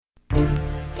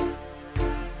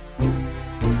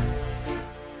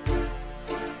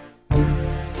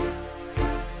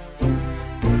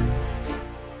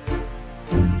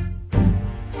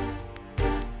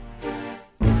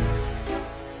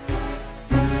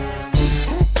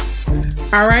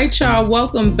All right, y'all.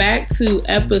 Welcome back to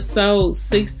episode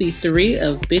 63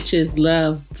 of Bitches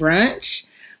Love Brunch.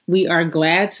 We are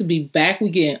glad to be back. We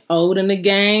getting old in the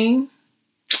game.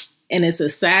 And it's a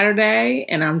Saturday.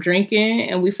 And I'm drinking.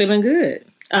 And we feeling good.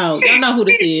 Oh, y'all know who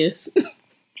this is.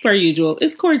 Per usual.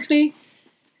 It's Courtney.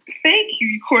 Thank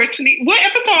you, Courtney. What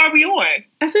episode are we on?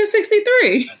 I said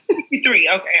 63. 63.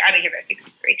 Okay. I didn't hear that.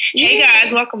 63. Yeah. Hey,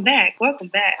 guys. Welcome back. Welcome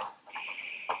back.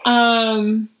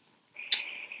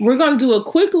 We're going to do a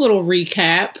quick little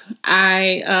recap.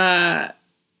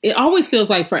 It always feels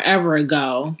like forever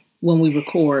ago when we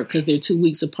record because they're 2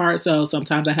 weeks apart. So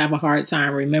sometimes I have a hard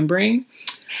time remembering.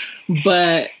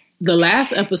 But the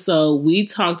last episode, we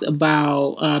talked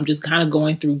about just kind of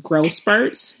going through growth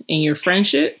spurts in your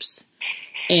friendships.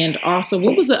 And also,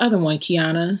 what was the other one,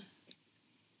 Kiana?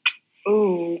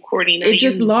 Oh, Courtney. It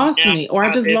just lost me, or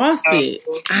I just lost it.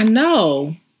 I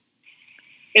know.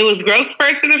 It was growth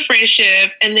spurts in the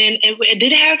friendship, and then it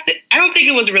did have. I don't think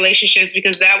it was relationships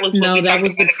because that was what we talked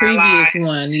about. The previous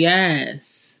one.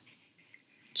 Yes,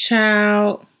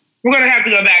 child. We're gonna have to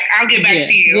go back. I'll get back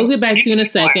to you. We'll get back to you in a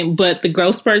second. But the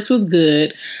growth spurts was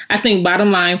good. I think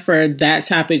bottom line for that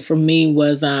topic for me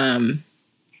was, just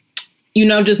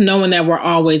knowing that we're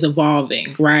always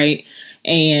evolving, right?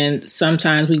 And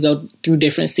sometimes we go through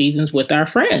different seasons with our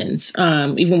friends,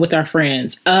 even with our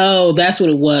friends. Oh, that's what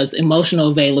it was. Emotional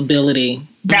availability.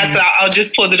 That's I'll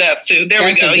just pulled it up too. There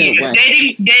we go.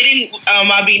 Dating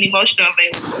while being emotional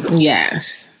available.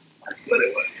 Yes. That's what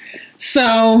it was.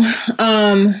 So,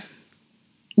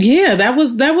 yeah, that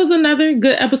was another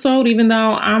good episode, even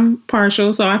though I'm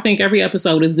partial. So I think every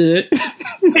episode is good.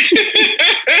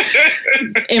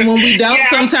 And when we don't,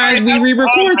 sometimes we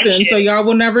re-record them. So y'all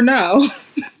will never know.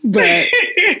 But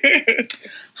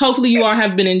hopefully you all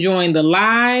have been enjoying the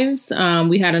lives.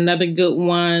 We had another good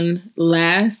one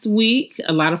last week.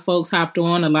 A lot of folks hopped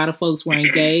on. A lot of folks were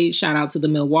engaged. Shout out to the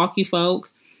Milwaukee folk.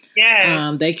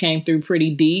 Yes. They came through pretty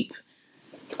deep.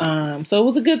 So it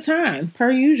was a good time,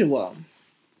 per usual.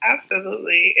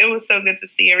 Absolutely. It was so good to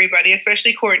see everybody,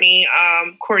 especially Courtney.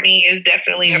 Courtney is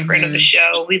definitely a friend of the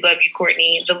show. We love you,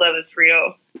 Courtney. The love is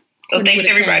real. So thanks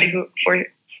everybody who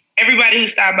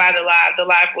stopped by the live. The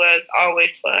live was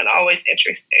always fun, always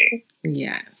interesting.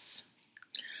 Yes.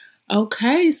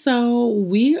 Okay, so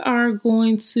we are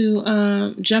going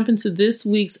to jump into this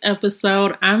week's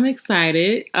episode. I'm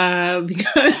excited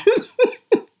because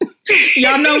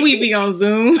y'all know we be on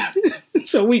Zoom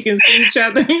so we can see each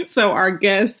other. So our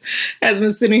guest has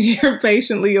been sitting here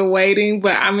patiently awaiting,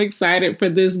 but I'm excited for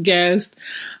this guest.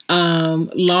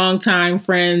 Longtime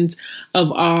friend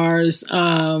of ours,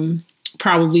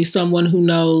 probably someone who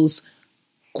knows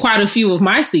quite a few of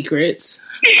my secrets.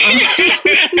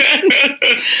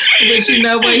 But you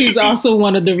know what? He's also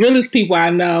one of the realest people I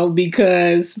know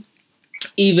because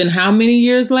even how many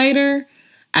years later,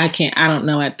 I don't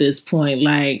know at this point.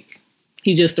 Like,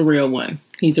 he's just a real one.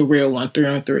 He's a real one through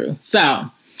and through.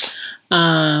 So,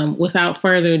 without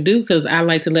further ado, because I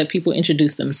like to let people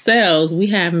introduce themselves, we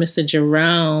have Mr.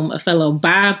 Jerome, a fellow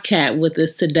Bobcat, with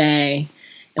us today.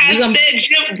 And said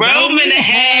Jerome in the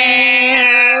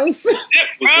house.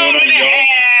 Jerome in the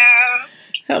house.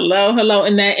 Hello,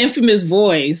 in that infamous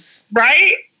voice.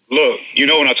 Right? Look,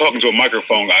 when I'm talking to a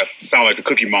microphone, I sound like the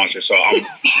Cookie Monster, so I'm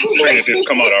praying that this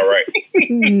come out all right.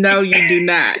 No, you do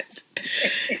not.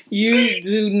 You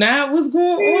do not. What's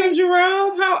going on,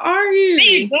 Jerome? How are you? How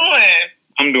you doing?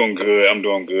 I'm doing good.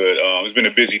 It's been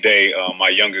a busy day. My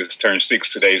youngest turned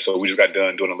 6 today, so we just got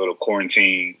done doing a little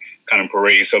quarantine kind of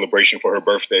parade celebration for her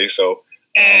birthday. So,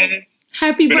 happy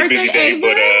birthday, been a busy day, Ava.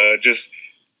 But just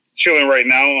chilling right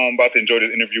now. I'm about to enjoy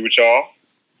this interview with y'all.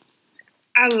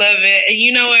 I love it. And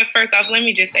you know what? First off, let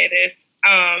me just say this.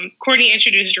 Courtney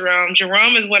introduced Jerome.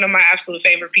 Jerome is one of my absolute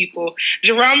favorite people.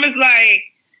 Jerome is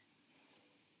like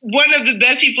one of the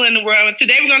best people in the world. And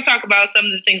today we're going to talk about some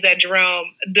of the things that Jerome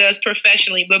does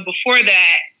professionally. But before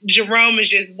that, Jerome is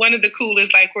just one of the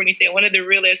coolest, like Courtney said, one of the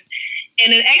realest,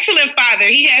 and an excellent father.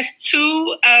 He has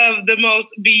two of the most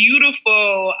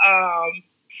beautiful,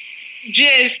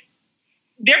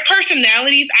 their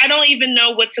personalities, I don't even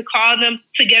know what to call them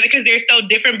together because they're so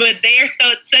different, but they are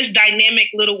such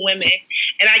dynamic little women.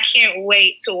 And I can't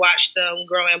wait to watch them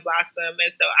grow and blossom.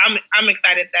 And so I'm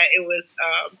excited that it was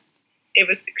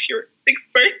 6th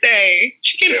birthday.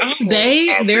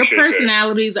 Their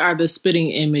personalities are the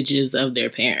spitting images of their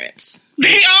parents.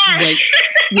 They are.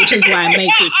 Which is why it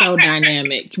makes it so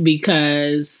dynamic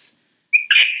because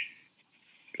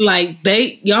like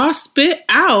y'all spit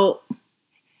out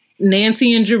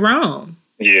Nancy and Jerome.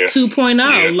 Yeah. 2.0.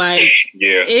 Yeah. Like,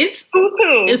 yeah. It's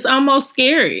almost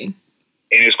scary. And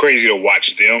it's crazy to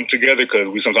watch them together because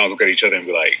we sometimes look at each other and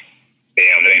be like,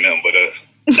 Damn, that ain't nothing but us.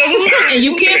 So and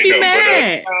you can't be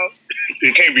mad.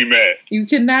 You can't be mad. You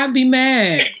cannot be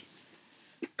mad.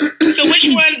 So which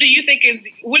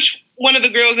one of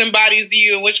the girls embodies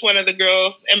you and which one of the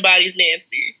girls embodies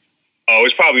Nancy? Oh,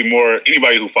 it's probably more,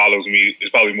 anybody who follows me is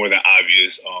probably more than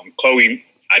obvious. Chloe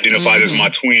identifies as my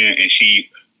twin, and she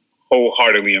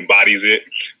wholeheartedly embodies it.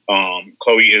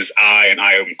 Chloe is I, and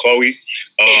I am Chloe.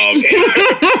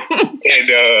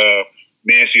 And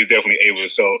Nancy is definitely Ava.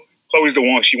 So Chloe's the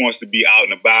one, she wants to be out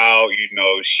and about.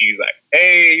 She's like,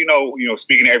 hey,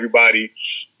 speaking to everybody,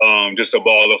 just a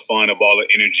ball of fun, a ball of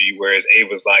energy. Whereas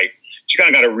Ava's like, she kind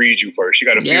of got to read you first. She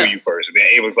got to feel you first. And then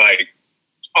Ava's like,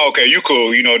 okay, you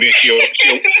cool. Then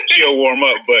she'll warm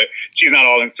up, but she's not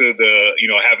all into the,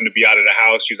 having to be out of the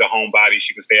house. She's a homebody.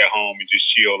 She can stay at home and just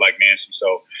chill like Nancy.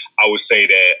 So I would say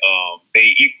that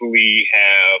they equally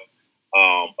have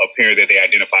a parent that they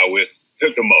identify with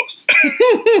the most.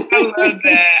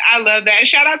 I love that.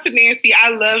 Shout out to Nancy. I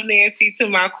love Nancy to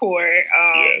my core.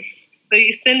 Yes. So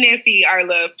you send Nancy our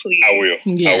love, please. I will.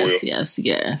 Yes.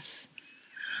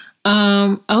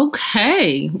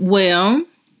 Okay. Well,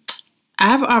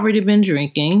 I've already been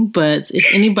drinking, but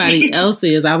if anybody else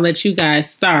is, I'll let you guys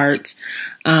start.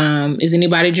 Is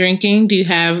anybody drinking? Do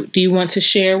you want to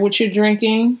share what you're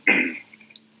drinking?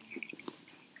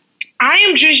 I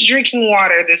am just drinking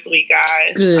water this week,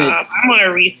 guys. Good. I'm on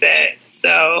a reset,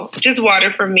 so just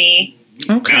water for me.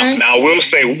 Okay. Now I will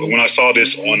say, when I saw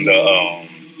this on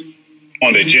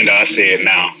the agenda, I said,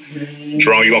 now,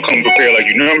 Jerome, you gonna come prepared like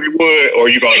you normally would, or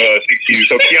you gonna take you?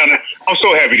 So, Kiana, I'm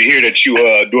so happy to hear that you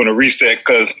doing a reset,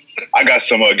 because I got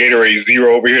some Gatorade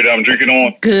Zero over here that I'm drinking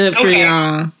on. Good for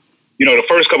y'all. The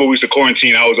first couple of weeks of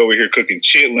quarantine, I was over here cooking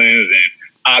chitlins and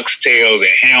oxtails and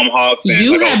ham hocks. And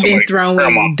you have been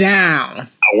throwing down. I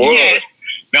was. Yes.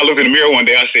 Now I looked in the mirror one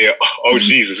day, I said, oh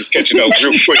Jesus, it's catching up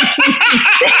real quick.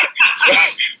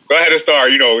 So I had to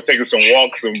start, taking some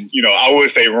walks, I would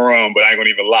say run, but I ain't gonna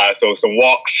even lie. So some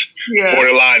walks,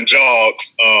 borderline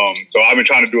jogs. So I've been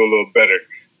trying to do a little better.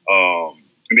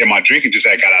 And then my drinking just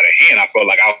got out of hand. I felt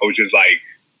like I was just like,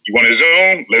 you want to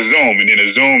Zoom? Let's Zoom. And then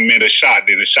a Zoom meant a shot.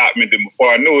 Then a shot meant that before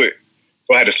I knew it,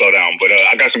 so I had to slow down. But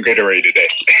I got some Gatorade today.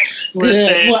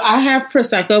 Good. Well, I have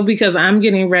Prosecco because I'm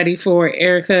getting ready for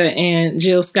Erica and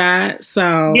Jill Scott.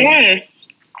 So yes,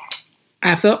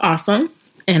 I feel awesome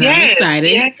and I'm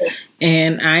excited. Yes.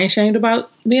 And I ain't ashamed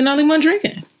about being the only one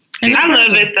drinking. And I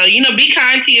love it though. Be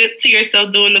kind to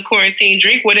yourself during the quarantine.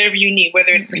 Drink whatever you need,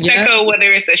 whether it's Prosecco,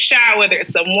 whether it's a shot, whether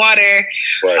it's some water,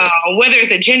 whether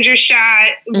it's a ginger shot,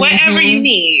 whatever you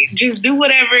need. Just do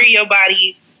whatever your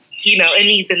body, it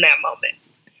needs in that moment.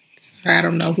 I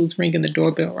don't know who's ringing the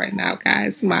doorbell right now,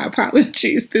 guys. My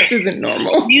apologies. This isn't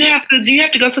normal. Do you have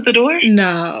to go to the door?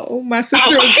 No, my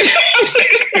sister. We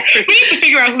need to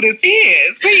figure out who this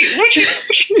is. Wait, what you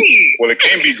mean? Well, it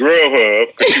can't be Grubhub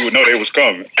because she would know they was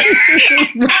coming.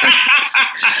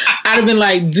 I'd have been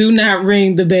like, "Do not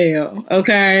ring the bell,"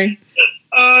 okay?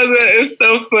 Oh, that is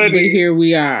so funny. But here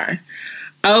we are.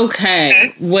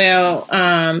 Okay. Well,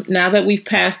 now that we've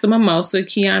passed the mimosa,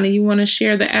 Kiana, you want to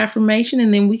share the affirmation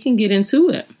and then we can get into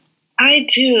it. I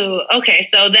do. Okay.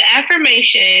 So the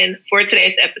affirmation for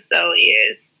today's episode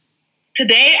is,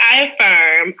 today I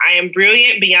affirm I am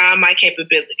brilliant beyond my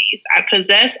capabilities. I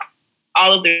possess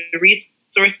all of the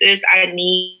resources I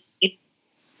need to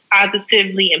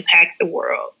positively impact the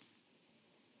world.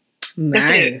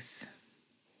 Nice.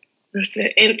 That's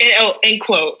it. End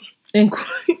quote. End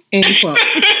quote.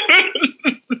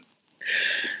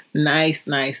 Nice.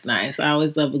 I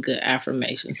always love a good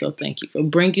affirmation. So thank you for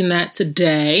bringing that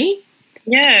today.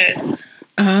 Yes.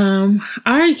 All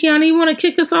right, Kiana, you want to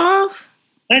kick us off?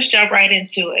 Let's jump right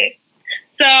into it.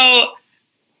 So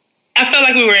I felt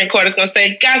like we were in court. I was going to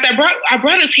say, guys, I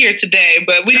brought us here today,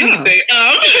 but we didn't say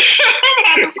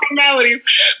formalities.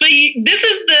 But this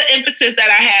is the impetus that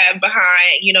I have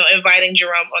behind, inviting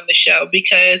Jerome on the show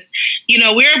because,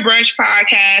 we're a brunch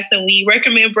podcast and we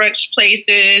recommend brunch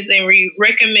places and we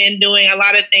recommend doing a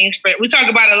lot of things we talk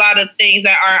about a lot of things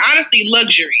that are honestly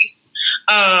luxuries.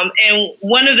 And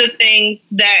one of the things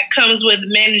that comes with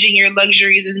managing your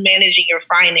luxuries is managing your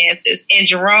finances. And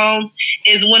Jerome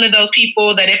is one of those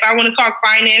people that if I want to talk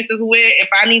finances with, if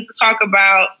I need to talk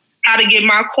about how to get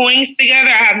my coins together,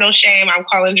 I have no shame. I'm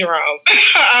calling Jerome.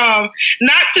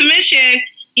 Not to mention,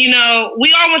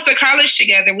 we all went to college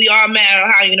together. We all met at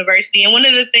Ohio University. And one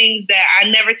of the things that I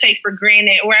never take for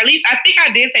granted, or at least I think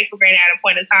I did take for granted at a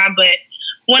point in time, but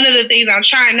one of the things I'm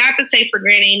trying not to take for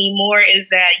granted anymore is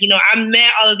that, you know, I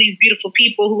met all of these beautiful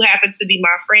people who happen to be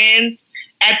my friends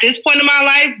at this point in my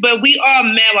life, but we all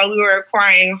met while we were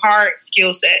acquiring hard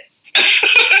skill sets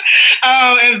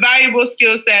and valuable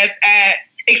skill sets at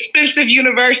expensive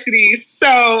universities.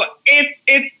 So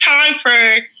it's time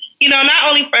for, you know, not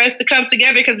only for us to come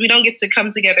together, because we don't get to come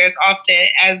together as often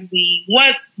as we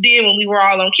once did when we were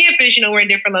all on campus. You know, we're in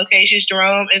different locations.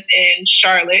 Jerome is in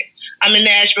Charlotte. I'm in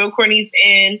Nashville. Courtney's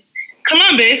in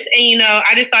Columbus. And, you know,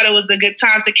 I just thought it was a good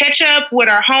time to catch up with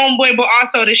our homeboy, but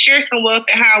also to share some wealth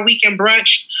and how we can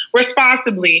brunch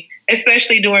responsibly,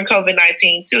 especially during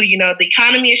COVID-19 too. You know, the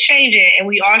economy is changing and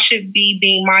we all should be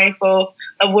being mindful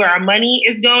of where our money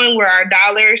is going, where our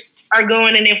dollars are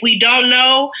going. And if we don't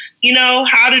know, you know,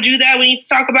 how to do that, we need to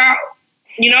talk about,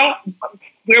 you know,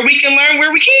 where we can learn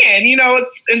where we can, you know,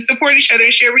 and support each other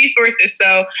and share resources.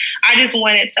 So I just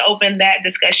wanted to open that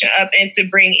discussion up and to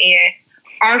bring in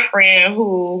our friend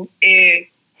who is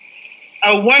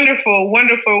a wonderful,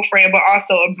 wonderful friend, but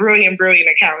also a brilliant, brilliant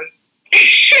accountant.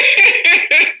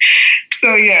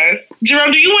 So yes,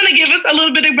 Jerome, do you want to give us a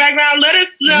little bit of background? Let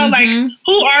us know, like,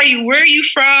 who are you? Where are you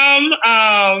from?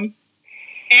 And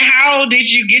how did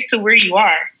you get to where you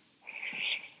are?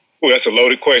 Oh, that's a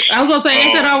loaded question. I was going to say,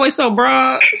 ain't that always so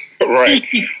broad? Right.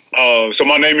 So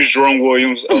my name is Jerome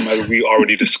Williams. As we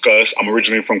already discussed, I'm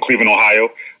originally from Cleveland, Ohio.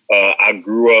 I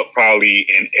grew up probably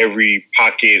in every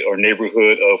pocket or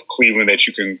neighborhood of Cleveland that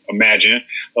you can imagine.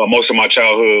 Most of my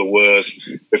childhood was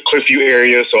the Cliffview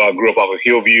area, so I grew up off of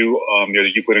Hillview, near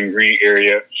the Euclid and Green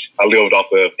area. I lived off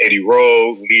of Eddy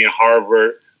Road, Lee and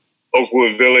Harvard,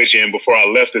 Oakwood Village, and before I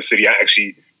left the city, I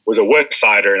actually was a West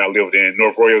Sider, and I lived in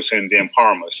North Royalton, then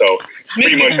Parma. So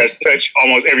pretty much has touched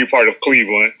almost every part of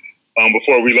Cleveland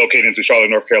before relocating to Charlotte,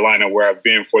 North Carolina, where I've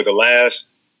been for the last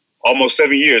almost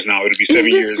 7 years now. It'll be 7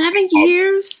 years. 7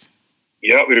 years?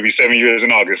 Yep, it'll be 7 years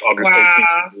in August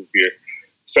 13th this year.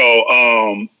 So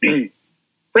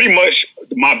pretty much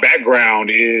my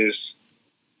background is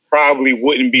probably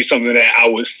wouldn't be something that I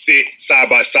would sit side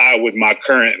by side with my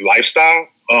current lifestyle.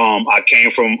 I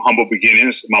came from humble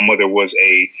beginnings. My mother was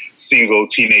a single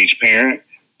teenage parent.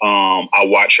 I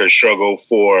watched her struggle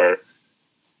for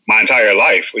my entire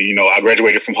life. You know, I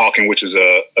graduated from Hawken, which is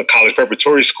a college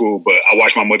preparatory school, but I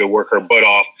watched my mother work her butt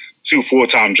off 2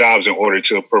 full-time jobs in order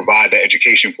to provide that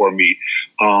education for me.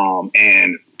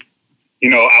 And, you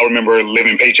know, I remember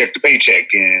living paycheck to paycheck.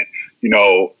 And, you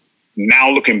know, now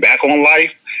looking back on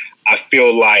life, I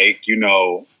feel like, you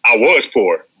know, I was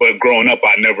poor, but growing up,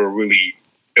 I never really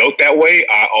felt that way.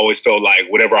 I always felt like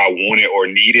whatever I wanted or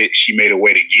needed, she made a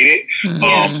way to get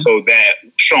it. So that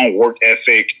strong work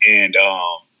ethic and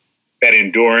that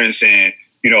endurance and,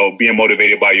 you know, being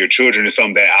motivated by your children is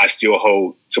something that I still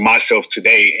hold to myself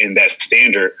today. And that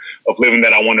standard of living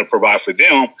that I want to provide for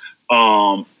them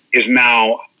is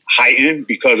now heightened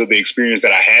because of the experience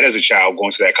that I had as a child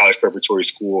going to that college preparatory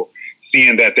school,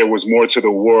 seeing that there was more to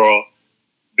the world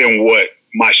than what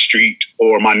my street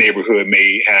or my neighborhood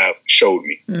may have showed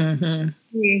me.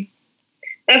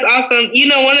 That's awesome. You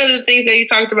know, one of the things that you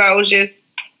talked about was just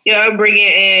your upbringing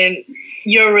and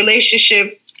your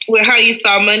relationship with how you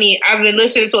saw money. I've been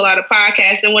listening to a lot of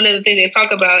podcasts, and one of the things they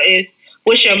talk about is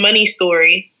what's your money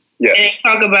story? Yes. And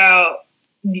they talk about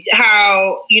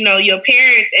how, you know, your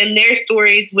parents and their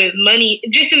stories with money,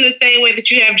 just in the same way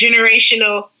that you have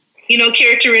generational, you know,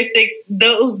 characteristics,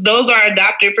 those are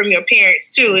adopted from your parents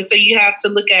too. And so you have to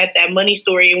look at that money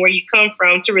story and where you come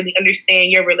from to really understand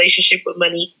your relationship with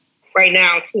money right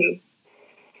now too.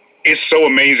 It's so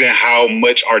amazing how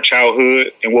much our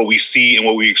childhood and what we see and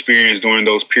what we experience during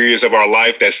those periods of our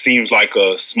life that seems like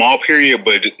a small period,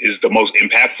 but is the most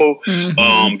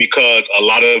impactful because a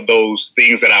lot of those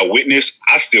things that I witnessed,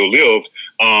 I still lived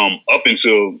up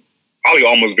until probably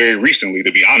almost very recently,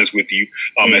 to be honest with you,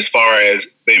 as far as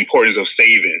the importance of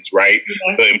savings, right?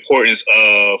 The importance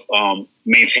of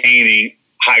maintaining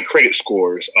high credit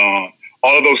scores, all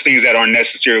of those things that aren't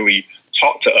necessarily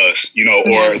taught to us, you know,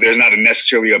 or there's not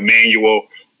necessarily a manual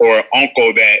or an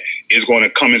uncle that is going to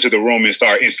come into the room and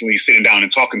start instantly sitting down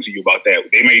and talking to you about that.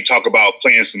 They may talk about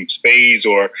playing some spades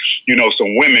or, you know,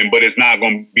 some women, but it's not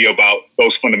going to be about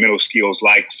those fundamental skills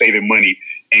like saving money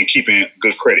and keeping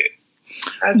good credit.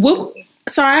 Well,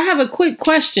 so I have a quick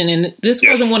question, and this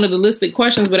wasn't one of the listed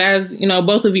questions, but as, you know,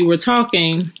 both of you were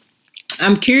talking,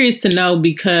 I'm curious to know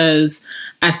because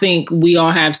I think we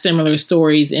all have similar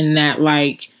stories in that,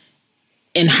 like,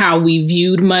 in how we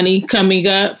viewed money coming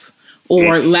up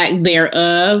or lack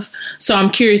thereof. So I'm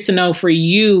curious to know for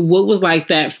you, what was like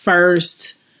that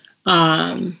first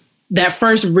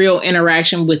real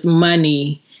interaction with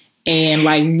money, and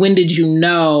like, when did you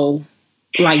know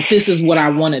like, this is what I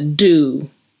want to do?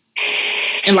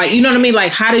 And like, you know what I mean?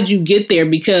 Like, how did you get there?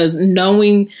 Because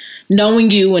knowing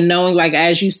you and knowing, like,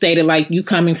 as you stated, like, you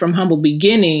coming from humble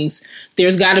beginnings,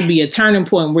 there's got to be a turning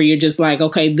point where you're just like,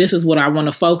 okay, this is what I want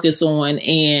to focus on.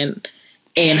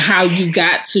 And how you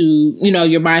got to, you know,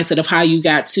 your mindset of how you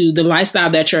got to the lifestyle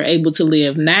that you're able to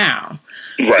live now.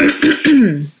 Right.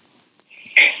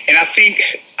 And I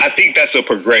think that's a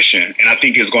progression. And I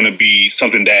think it's going to be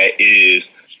something that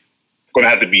is going to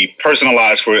have to be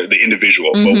personalized for the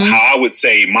individual. Mm-hmm. But how I would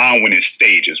say mine went in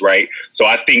stages, right? So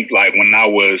I think like when I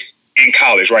was in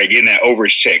college, right, getting that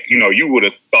overage check, you know, you would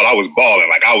have thought I was balling.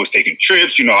 Like I was taking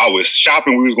trips, you know, I was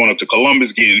shopping. We was going up to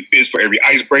Columbus, getting fits for every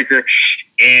icebreaker.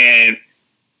 And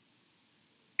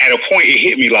at a point it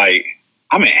hit me like,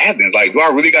 I'm in Athens. Like, do I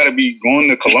really got to be going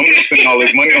to Columbus, spending all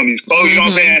this money on these clothes? You know what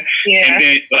I'm saying? Yeah. And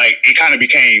then like, it kind of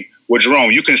became, well,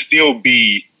 Jerome, you can still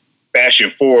be fashion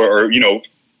forward or, you know,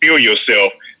 feel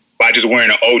yourself by just wearing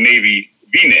an Old Navy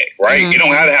V-neck, right? Mm-hmm. You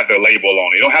don't have to have the label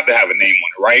on it. You don't have to have a name on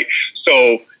it, right?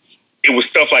 So it was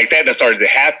stuff like that started to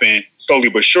happen slowly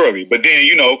but surely. But then,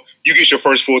 you know, you get your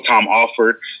first full-time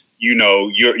offer. You know,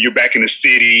 you're back in the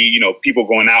city. You know, people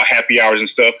going out, happy hours and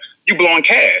stuff. You blowing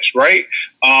cash, right?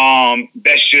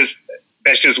 That's just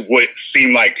what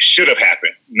seemed like should have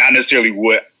happened. Not necessarily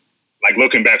what, like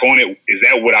looking back on it, is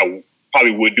that what I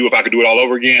probably would do if I could do it all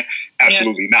over again?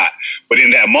 Absolutely not. But in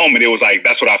that moment, it was like,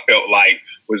 that's what I felt like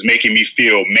was making me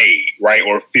feel made, right?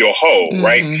 Or feel whole,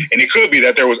 right? And it could be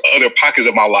that there was other pockets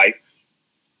of my life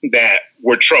that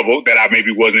were troubled that I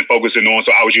maybe wasn't focusing on.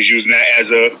 So I was just using that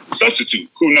as a substitute.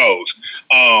 Who knows?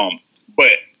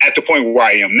 But at the point where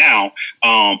I am now,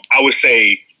 I would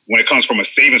say when it comes from a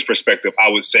savings perspective, I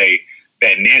would say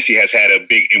that Nancy has had a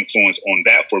big influence on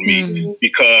that for me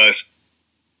because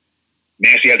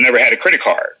Nancy has never had a credit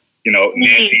card. You know,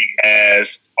 Nancy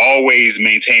has always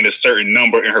maintained a certain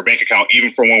number in her bank account,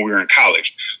 even from when we were in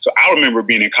college. So I remember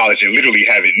being in college and literally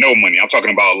having no money. I'm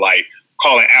talking about like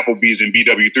calling Applebee's and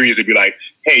BW3s and be like,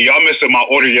 hey, y'all messed up my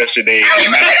order yesterday.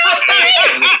 And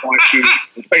I want to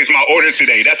replace my order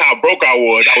today. That's how broke I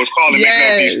was. I was calling,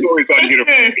 making up these stories so I can get a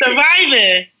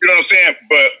surviving. You know what I'm saying?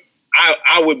 But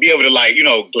I would be able to, like, you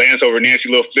know, glance over Nancy's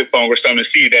little flip phone or something to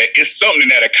see that it's something in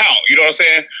that account. You know what I'm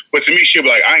saying? But to me, she'll be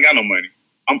like, I ain't got no money.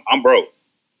 I'm broke.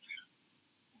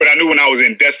 But I knew when I was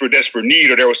in desperate need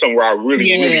or there was somewhere I really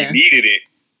needed it,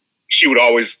 she would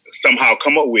always somehow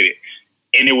come up with it.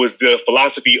 And it was the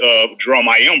philosophy of, Jerome,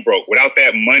 I am broke. Without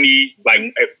that money, like,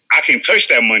 I can touch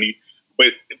that money, but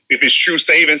if it's true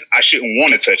savings, I shouldn't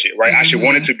want to touch it, right? I should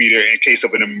want it to be there in case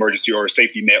of an emergency or a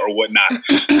safety net or whatnot.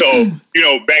 So, you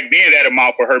know, back then that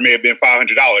amount for her may have been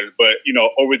 $500, but, you know,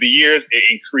 over the years it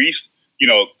increased, you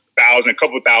know,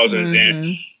 couple thousands.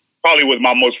 And probably with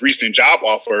my most recent job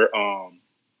offer, I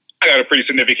got a pretty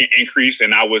significant increase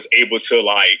and I was able to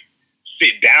like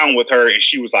sit down with her and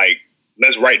she was like,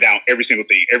 let's write down every single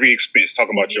thing, every expense,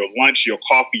 talking about your lunch, your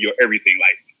coffee, your everything,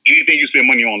 like anything you spend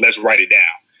money on, let's write it down.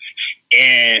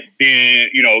 And then,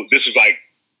 you know, this was like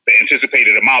the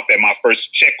anticipated amount that my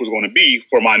first check was going to be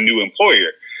for my new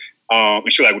employer.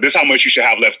 And she was like, well, this is how much you should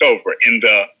have left over. And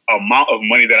the amount of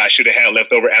money that I should have had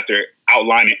left over after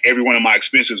outlining every one of my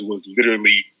expenses was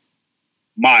literally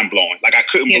mind blowing. Like I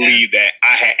couldn't believe that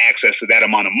I had access to that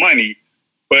amount of money.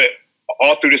 But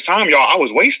all through this time, y'all, I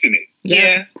was wasting it.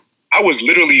 Yeah. I was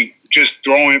literally just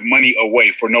throwing money away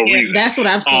for no reason. That's what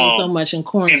I've seen so much in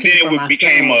quarantine. And then it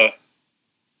became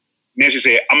Nancy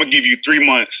said, I'm going to give you 3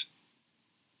 months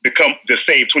to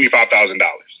save $25,000.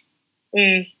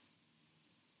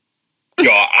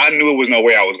 Y'all, I knew it was no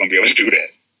way I was going to be able to do that.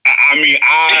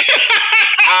 I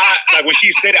like when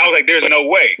she said it, I was like, there's no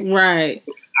way. Right.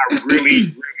 I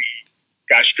really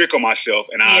got strict on myself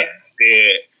and I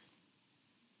said,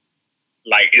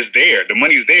 like, it's there. The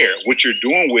money's there. What you're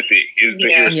doing with it is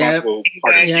the irresponsible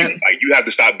part of you. Like, you have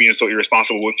to stop being so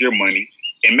irresponsible with your money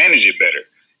and manage it better.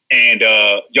 And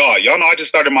y'all know I just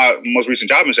started my most recent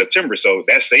job in September. So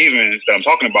that savings that I'm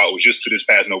talking about was just to this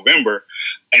past November.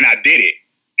 And I did it.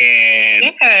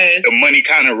 And the money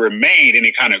kind of remained and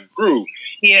it kind of grew.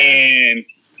 Yeah. And,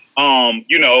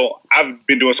 you know, I've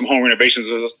been doing some home renovations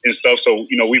and stuff. So,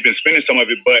 you know, we've been spending some of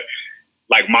it. But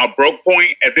like my broke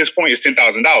point at this point is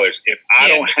 $10,000. If I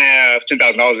don't have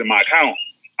 $10,000 in my account,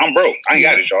 I'm broke. I ain't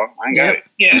got it, y'all. I ain't got it.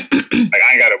 Yeah. Like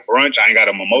I ain't got a brunch. I ain't got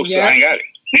a mimosa. I ain't got it.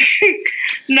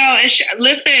 No, and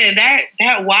listen,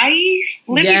 that wife,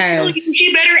 let me tell you,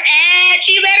 she better add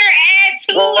to it.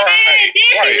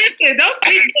 Nancy, listen, don't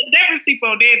never sleep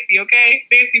on Nancy, okay?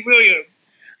 Nancy Williams.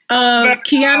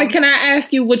 Kiana, can I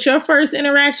ask you what your first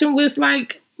interaction with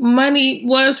like money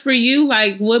was for you?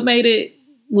 Like what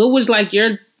was like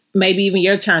your maybe even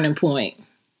your turning point?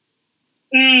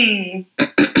 You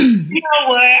know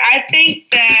what? I think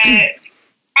that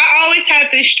I always had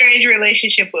this strange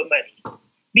relationship with money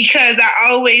because I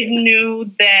always knew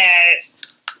that.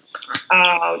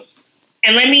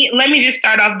 And let me just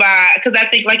start off by, because I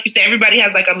think, like you said, everybody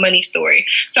has like a money story.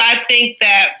 So I think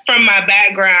that from my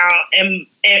background and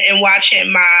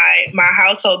watching my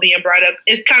household being brought up,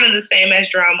 it's kind of the same as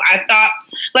Drum. I thought,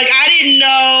 like, I didn't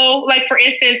know, like, for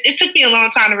instance, it took me a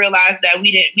long time to realize that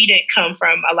we didn't come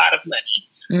from a lot of money.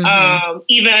 Mm-hmm.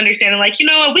 Even understanding, like, you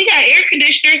know what, we got air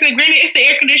conditioners, and granted, it's the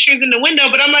air conditioners in the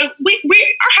window, but I'm like,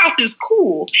 our house is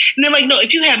cool. And they're like, no,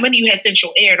 if you had money, you had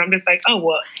central air. And I'm just like, oh,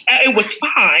 well, it was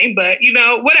fine, but, you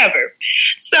know, whatever.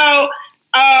 So,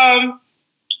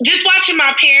 just watching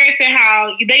my parents and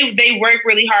how they work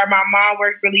really hard. My mom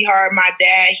worked really hard. My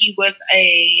dad, he was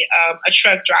a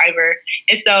truck driver.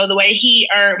 And so the way he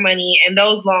earned money and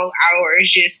those long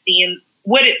hours, just seeing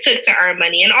what it took to earn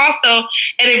money. And also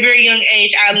at a very young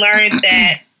age, I learned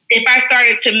that if I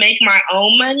started to make my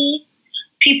own money,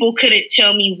 people couldn't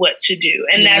tell me what to do.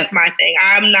 And that's my thing.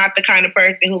 I'm not the kind of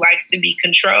person who likes to be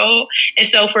controlled. And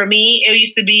so for me, it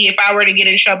used to be if I were to get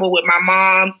in trouble with my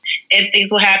mom and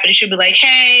things will happen, she'll be like,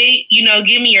 hey, you know,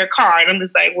 give me your car. And I'm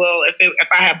just like, well, if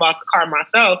I had bought the car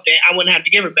myself, then I wouldn't have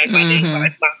to give her back my damn my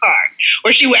car.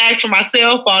 Or she would ask for my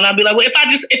cell phone. I'd be like, well, if I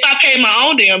pay my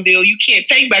own damn bill, you can't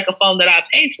take back a phone that I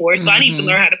paid for. So I need to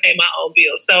learn how to pay my own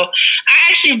bill. So I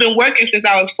actually have been working since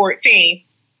I was 14.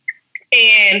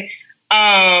 And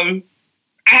I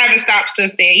haven't stopped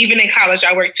since then. Even in college,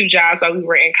 I worked 2 jobs while we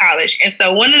were in college. And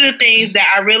so one of the things that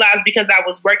I realized because I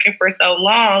was working for so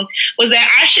long was that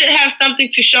I should have something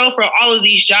to show for all of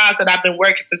these jobs that I've been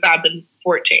working since I've been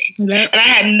 14. And I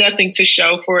had nothing to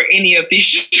show for any of these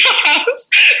jobs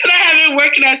that I have been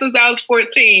working at since I was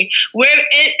 14.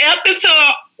 Up until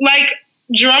like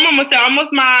Jerome, I'm gonna say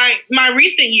almost my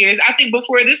recent years, I think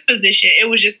before this position, it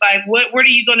was just like, what are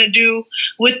you gonna do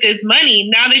with this money?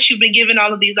 Now that you've been given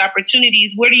all of these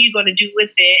opportunities, what are you gonna do with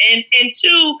it? And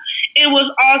two, it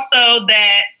was also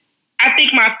that I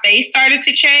think my faith started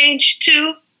to change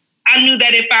too. I knew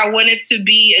that if I wanted to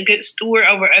be a good steward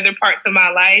over other parts of my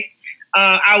life,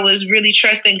 I was really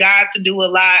trusting God to do a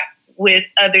lot with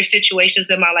other situations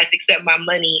in my life except my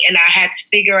money. And I had to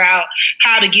figure out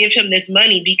how to give him this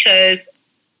money because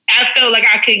I felt like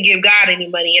I couldn't give God any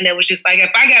money. And it was just like, if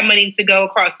I got money to go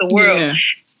across the world,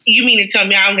 you mean to tell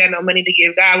me I don't got no money to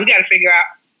give God? We got to figure out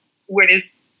where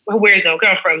it's going to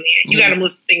come from then. You got to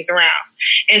move things around.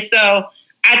 And so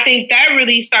I think that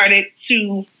really started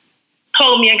to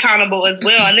hold me accountable as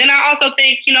well. And then I also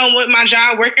think, you know, with my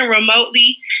job working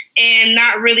remotely and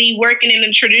not really working in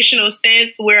a traditional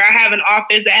sense where I have an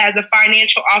office that has a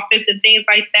financial office and things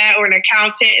like that, or an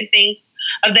accountant and things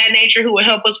of that nature who will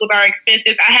help us with our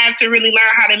expenses, I had to really learn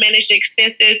how to manage the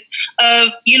expenses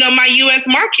of, you know, my U.S.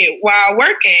 market while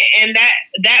working. And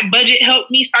that budget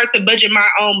helped me start to budget my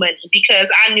own money because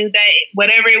I knew that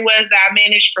whatever it was that I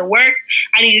managed for work,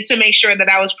 I needed to make sure that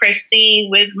I was pristine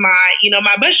with my, you know,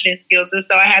 my budgeting skills. And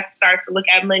so I had to start to look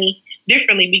at money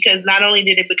differently because not only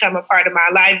did it become a part of my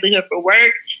livelihood for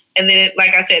work, and then,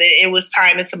 like I said, it was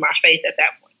tied into my faith at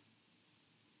that point.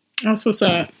 That's what's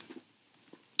up.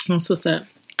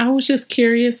 I was just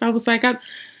curious. I was like,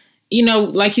 you know,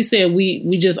 like you said,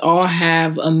 we just all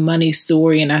have a money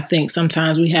story. And I think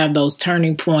sometimes we have those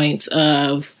turning points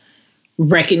of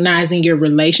recognizing your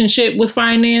relationship with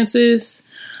finances.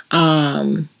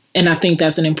 And I think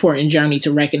that's an important journey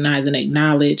to recognize and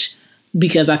acknowledge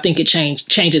because I think it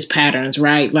changes patterns,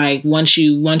 right? Like once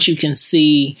you can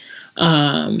see,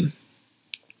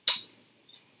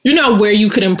 you know, where you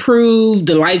could improve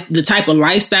the type of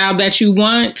lifestyle that you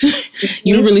want,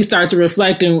 you really start to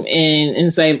reflect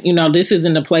and say, you know, this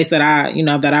isn't the place that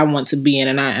I want to be in.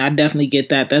 And I definitely get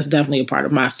that. That's definitely a part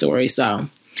of my story. So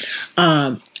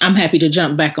I'm happy to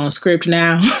jump back on script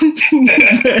now.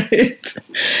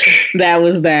 That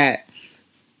was that.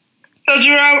 So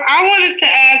Jerome, I wanted to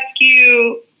ask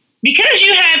you, because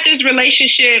you had this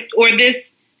relationship or this,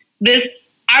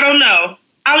 I don't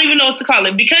even know what to call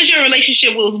it. Because your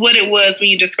relationship was what it was when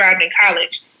you described in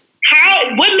college,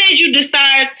 what made you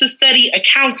decide to study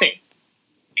accounting?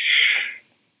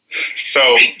 So,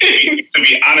 to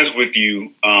be honest with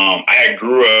you, I had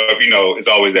grew up, you know, it's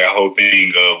always that whole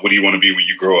thing of what do you want to be when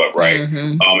you grow up, right?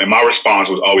 Mm-hmm. And my response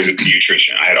was always a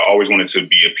pediatrician. I had always wanted to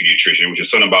be a pediatrician. It was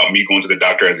just something about me going to the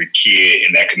doctor as a kid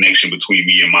and that connection between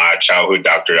me and my childhood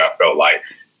doctor. I felt like,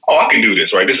 oh, I can do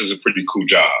this, right? This is a pretty cool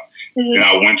job. Mm-hmm. And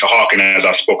I went to Hawken, as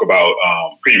I spoke about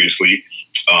previously.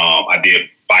 I did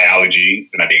biology,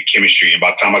 then I did chemistry. And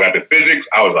by the time I got to physics,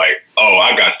 I was like, oh,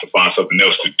 I got to find something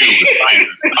else to do because science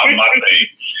is not my thing.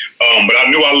 But I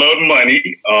knew I loved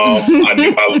money. I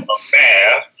knew I loved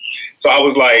math. So I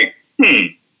was like,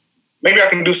 maybe I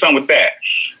can do something with that.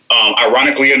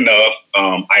 Ironically enough,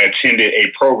 I attended a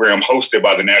program hosted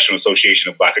by the National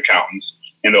Association of Black Accountants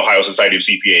and the Ohio Society of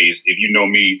CPAs. If you know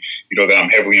me, you know that I'm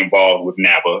heavily involved with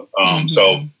NABA.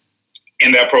 So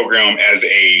in that program,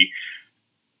 I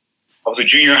was a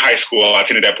junior in high school. I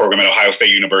attended that program at Ohio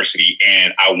State University,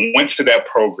 and I went to that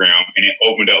program, and it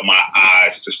opened up my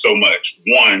eyes to so much.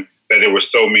 One, that there were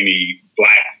so many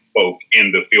Black folk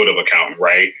in the field of accounting,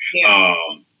 right? Yeah.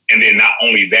 And then not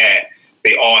only that,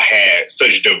 they all had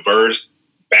such diverse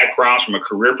backgrounds from a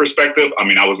career perspective. I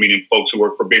mean, I was meeting folks who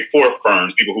work for Big Four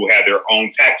firms, people who had their own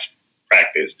tax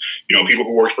practice, people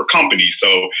who worked for companies.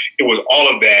 So it was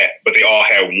all of that, but they all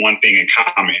had one thing in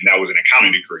common, and that was an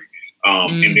accounting degree.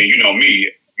 And then, me,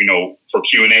 for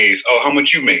Q&As, oh, how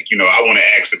much you make? I want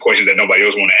to ask the questions that nobody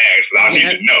else want to ask, because I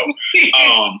need to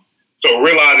know. So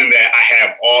realizing that I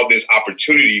have all this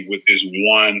opportunity with this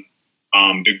one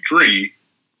degree,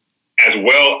 as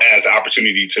well as the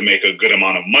opportunity to make a good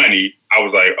amount of money, I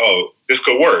was like, oh, this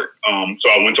could work. So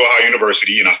I went to Ohio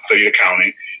University and I studied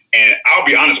accounting. And I'll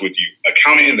be honest with you,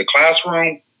 accounting in the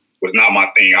classroom was not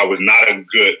my thing. I was not a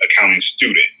good accounting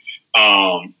student.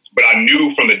 But I knew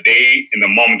from the day and the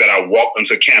moment that I walked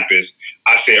onto campus,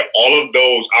 I said all of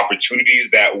those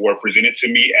opportunities that were presented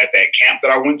to me at that camp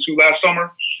that I went to last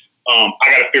summer,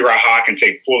 I got to figure out how I can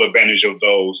take full advantage of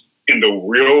those in the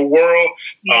real world,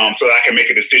 so that I can make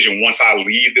a decision once I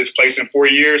leave this place in 4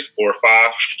 years, or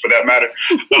 5 for that matter,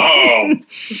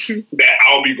 that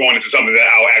I'll be going into something that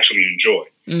I'll actually enjoy.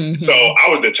 So I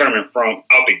was determined from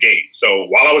out the gate. So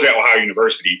while I was at Ohio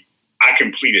University, I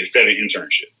completed 7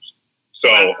 internships. So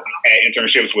I had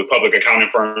internships with public accounting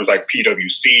firms like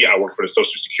PwC. I worked for the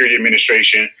Social Security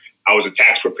Administration. I was a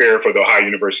tax preparer for the Ohio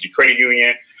University Credit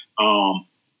Union.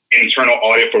 Internal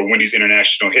audit for Wendy's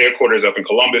International Headquarters up in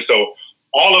Columbus. So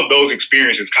all of those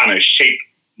experiences kind of shaped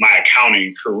my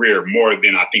accounting career more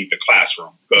than I think the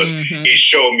classroom, because it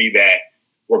showed me that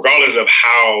regardless of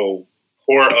how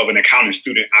poor of an accounting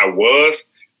student I was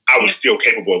still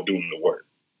capable of doing the work.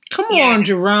 Come on,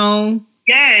 Jerome.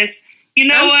 Yes.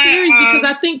 I'm serious, because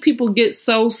I think people get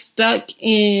so stuck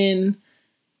in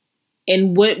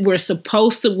what we're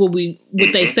supposed to,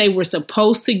 what they say we're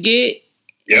supposed to get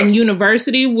in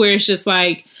university, where it's just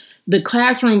like the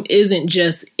classroom isn't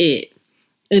just it.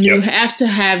 And you have to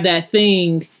have that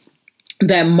thing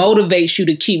that motivates you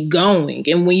to keep going.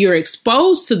 And when you're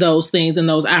exposed to those things and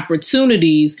those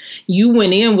opportunities, you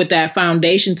went in with that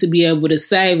foundation to be able to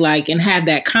say, and have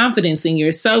that confidence in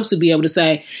yourself to be able to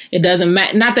say, it doesn't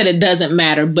matter. Not that it doesn't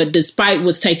matter, but despite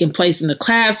what's taking place in the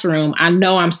classroom, I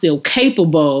know I'm still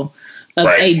capable of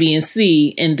A, B, and C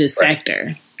in this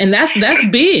sector. And that's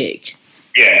big.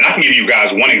 Yeah, and I can give you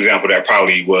guys one example that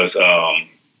probably was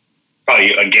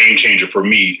probably a game changer for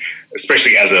me,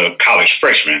 especially as a college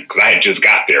freshman, because I had just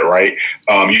got there, right?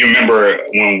 You remember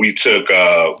when we took,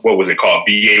 what was it called,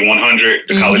 BA 100,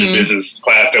 the College of Business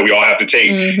class that we all have to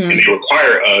take, and they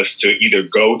require us to either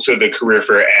go to the career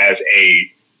fair as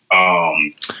a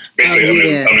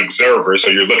basically an observer, so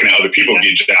you're looking at other people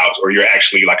get jobs, or you're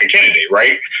actually like a candidate,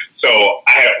 right? So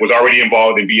I was already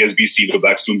involved in BSBC, the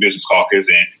Black Student Business Caucus,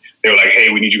 and they were like,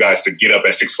 hey, we need you guys to get up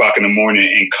at 6 o'clock in the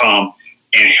morning and come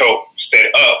and help set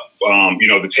up,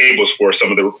 the tables for some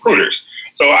of the recruiters.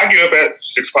 So I get up at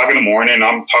 6 o'clock in the morning and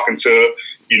I'm talking to,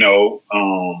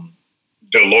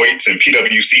 Deloitte's and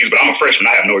PwC's, but I'm a freshman.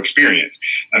 I have no experience.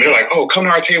 And they're like, oh, come to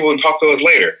our table and talk to us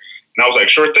later. And I was like,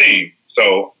 sure thing.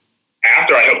 So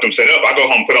after I helped them set up, I go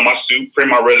home, put on my suit, print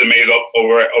my resumes up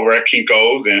over at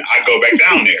Kinko's, and I go back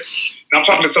down there. And I'm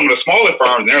talking to some of the smaller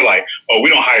firms, and they're like, oh, we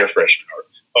don't hire freshmen, or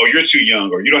oh, you're too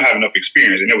young, or you don't have enough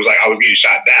experience. And it was like I was getting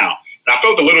shot down. And I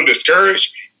felt a little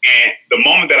discouraged. And the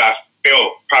moment that I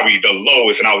felt probably the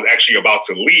lowest and I was actually about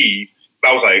to leave,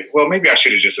 I was like, well, maybe I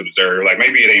should have just observed. Like,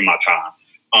 maybe it ain't my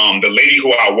time. The lady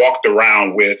who I walked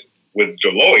around with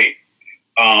Deloitte,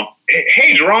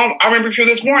 hey, Jerome, I remember you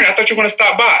this morning. I thought you were going to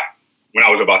stop by when I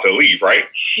was about to leave, right?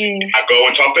 I go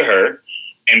and talk to her.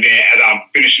 And then as I'm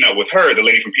finishing up with her, the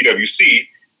lady from PwC,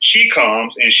 she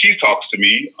comes and she talks to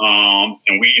me,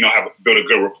 and we, have built a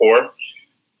good rapport.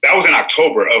 That was in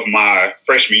October of my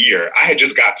freshman year. I had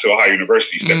just got to Ohio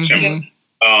University September.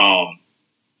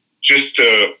 Just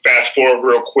to fast forward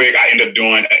real quick, I ended up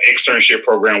doing an externship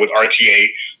program with RTA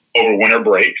over winter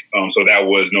break. So that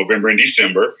was November and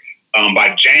December.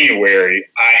 By January,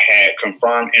 I had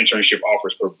confirmed internship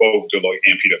offers for both Deloitte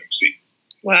and PwC.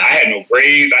 Wow. I had no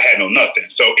grades. I had no nothing.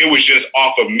 So it was just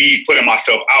off of me putting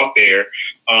myself out there,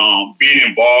 being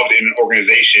involved in an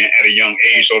organization at a young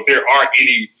age. So if there are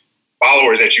any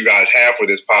followers that you guys have for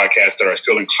this podcast that are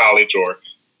still in college or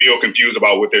feel confused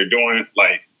about what they're doing,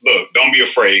 like, look, don't be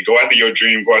afraid. Go after your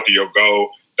dream. Go after your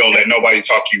goal. Don't let nobody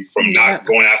talk you from not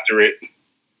going after it.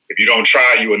 If you don't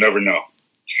try, you will never know.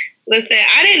 Listen,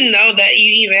 I didn't know that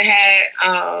you even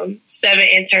had 7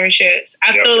 internships.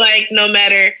 I feel like no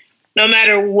matter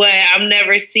what, you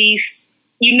never cease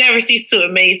to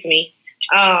amaze me.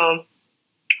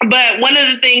 But one of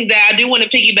the things that I do want to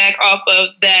piggyback off of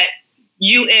that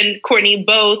you and Courtney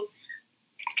both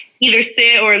either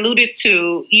said or alluded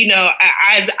to, you know,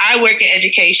 as I work in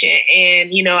education,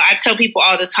 and, you know, I tell people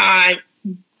all the time,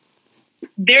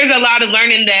 there's a lot of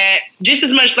learning that just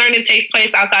as much learning takes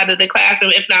place outside of the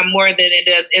classroom, if not more than it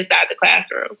does inside the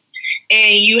classroom.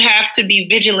 And you have to be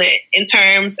vigilant in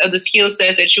terms of the skill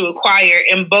sets that you acquire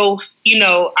in both, you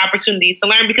know, opportunities to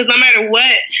learn, because no matter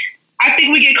what, I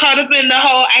think we get caught up in the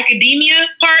whole academia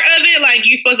part of it. Like,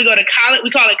 you're supposed to go to college.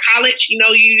 We call it college. You know,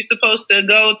 you're supposed to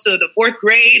go to the 4th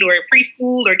grade or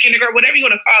preschool or kindergarten, whatever you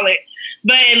want to call it.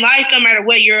 But in life, no matter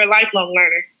what, you're a lifelong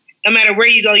learner. No matter where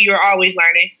you go, you're always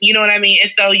learning. You know what I mean? And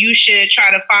so you should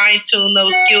try to fine tune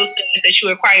those skill sets that you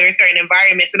acquire in certain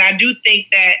environments. And I do think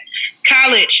that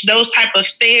college, those type of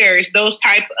fairs, those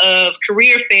type of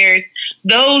career fairs,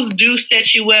 those do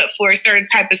set you up for a certain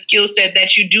type of skill set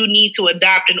that you do need to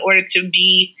adopt in order to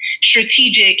be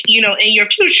strategic, you know, in your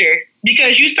future.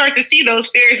 Because you start to see those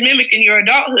fairs mimic in your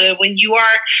adulthood when you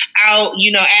are out,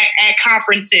 you know, at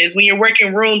conferences, when you're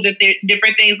working rooms and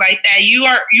different things like that. You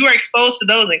are exposed to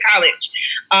those in college,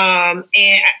 and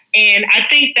I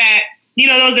think that, you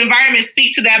know, those environments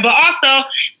speak to that. But also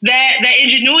that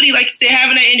ingenuity, like you said,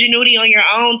 having that ingenuity on your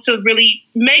own to really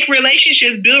make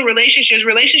relationships, build relationships.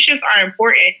 Relationships are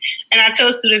important, and I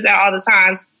tell students that all the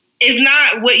time. It's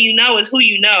not what you know, it's who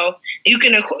you know. You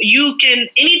can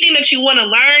anything that you want to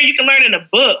learn, you can learn in a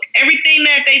book. Everything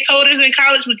that they told us in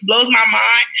college, which blows my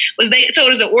mind, was they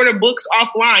told us to order books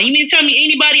offline. You mean to tell me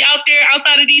anybody out there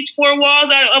outside of these 4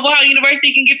 walls of Ohio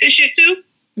University can get this shit too?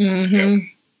 Mm-hmm.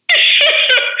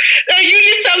 Are you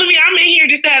just telling me I'm in here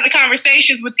just to have the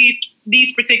conversations with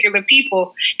these particular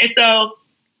people? And so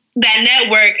that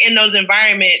network in those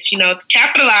environments, you know, to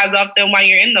capitalize off them while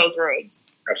you're in those rooms.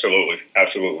 Absolutely.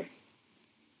 Absolutely.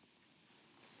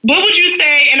 What would you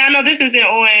say, and I know this isn't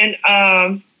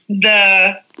on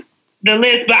the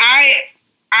list, but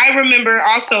I remember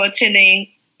also attending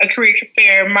a career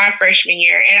fair my freshman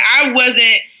year, and I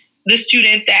wasn't the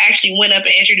student that actually went up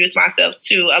and introduced myself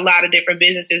to a lot of different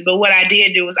businesses. But what I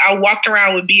did do was I walked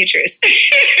around with Beatrice.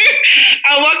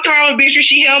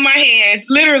 She held my hand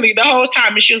literally the whole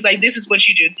time, and she was like, "This is what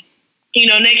you do. You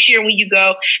know, next year when you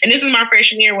go," and this is my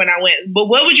freshman year when I went. But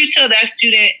what would you tell that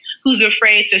student who's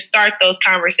afraid to start those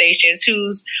conversations,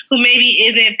 who maybe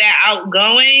isn't that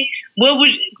outgoing?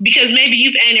 Because maybe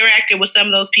you've interacted with some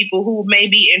of those people who may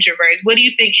be introverts. What do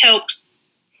you think helps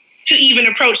to even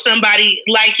approach somebody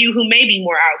like you who may be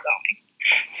more outgoing?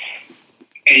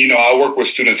 And, you know, I work with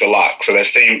students a lot. So that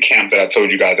same camp that I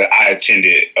told you guys that I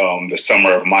attended the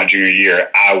summer of my junior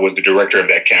year, I was the director of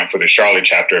that camp for the Charlotte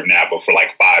chapter of NABA for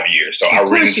like 5 years. So I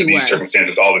ran into these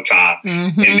circumstances all the time.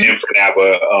 Mm-hmm. And then for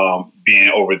NABA,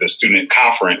 being over the student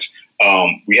conference,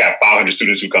 we have 500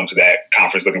 students who come to that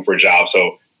conference looking for a job.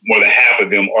 So more than half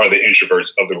of them are the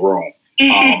introverts of the room.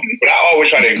 What I always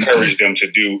try to encourage them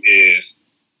to do is,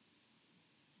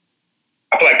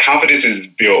 I feel like confidence is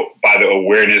built by the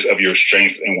awareness of your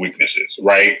strengths and weaknesses,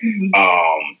 right?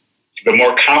 Mm-hmm. The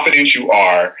more confident you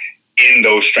are in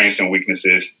those strengths and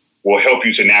weaknesses will help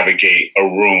you to navigate a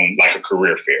room like a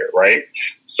career fair, right?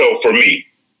 So for me,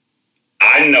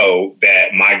 I know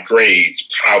that my grades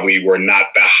probably were not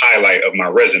the highlight of my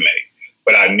resume,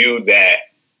 but I knew that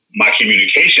my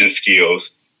communication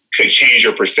skills could change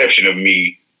your perception of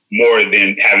me more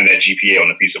than having that GPA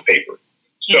on a piece of paper.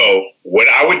 So what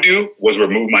I would do was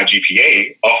remove my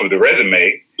GPA off of the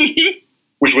resume,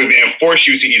 which would then force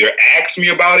you to either ask me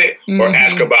about it or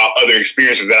ask about other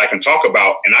experiences that I can talk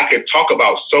about. And I could talk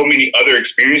about so many other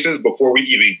experiences before we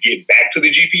even get back to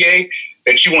the GPA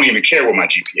that you won't even care what my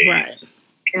GPA is.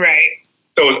 Right.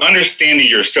 So it's understanding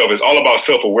yourself. It's all about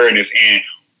self-awareness and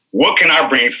what can I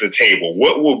bring to the table?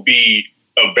 What will be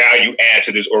a value add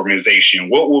to this organization?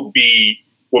 What will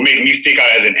make me stick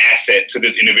out as an asset to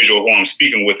this individual who I'm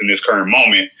speaking with in this current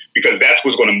moment, because that's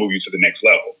what's going to move you to the next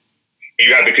level. And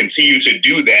you have to continue to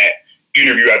do that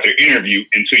interview after interview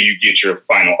until you get your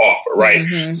final offer, right?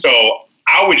 Mm-hmm. So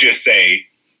I would just say,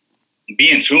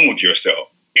 be in tune with yourself.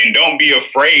 And don't be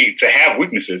afraid to have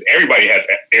weaknesses. Everybody has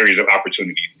areas of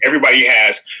opportunities. Everybody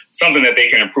has something that they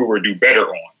can improve or do better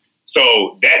on.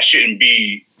 So that shouldn't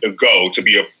be the goal to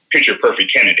be a picture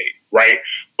perfect candidate, right?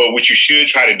 But what you should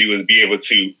try to do is be able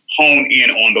to hone in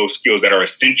on those skills that are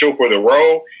essential for the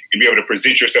role and be able to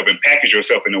present yourself and package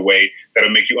yourself in a way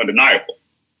that'll make you undeniable.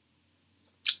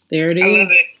 There it is. I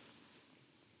love it.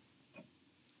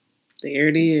 There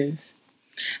it is.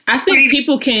 I think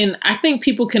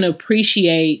people can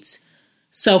appreciate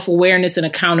self-awareness and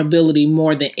accountability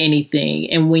more than anything.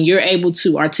 And when you're able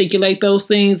to articulate those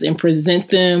things and present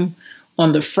them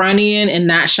on the front end and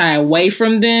not shy away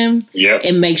from them,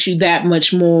 it makes you that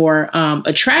much more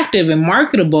attractive and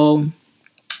marketable.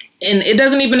 And it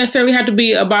doesn't even necessarily have to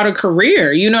be about a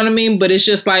career, you know what I mean? But it's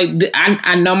just like,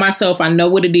 I know myself, I know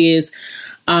what it is.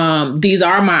 These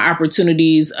are my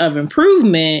opportunities of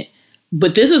improvement,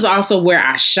 but this is also where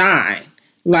I shine.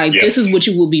 Like, this is what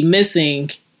you will be missing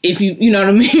if you know what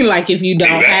I mean? Like, if you don't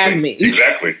have me.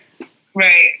 Exactly.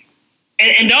 Right.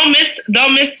 And don't miss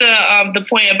the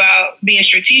point about being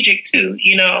strategic too,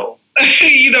 you know.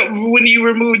 When you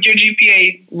removed your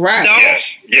GPA. Right.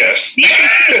 Yes.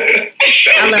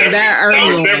 I learned that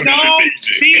early.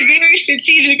 Be very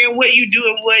strategic in what you do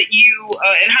and what you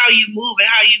and how you move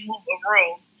a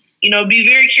room. You know, be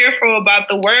very careful about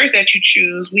the words that you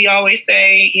choose. We always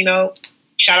say, you know,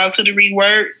 shout out to the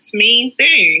rewords mean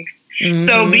things. Mm-hmm.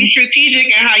 So be strategic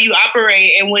in how you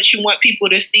operate and what you want people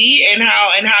to see and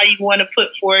how you want to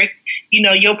put forth, you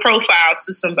know, your profile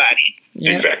to somebody.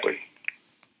 Yep. Exactly.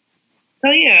 So,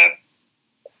 yeah.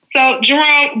 So,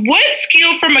 Jerome, what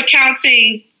skill from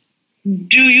accounting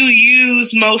do you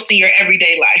use most in your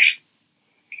everyday life?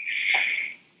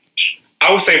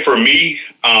 I would say for me,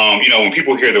 when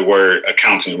people hear the word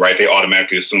accounting, right, they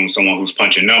automatically assume someone who's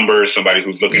punching numbers, somebody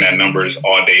who's looking at numbers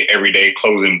all day, every day,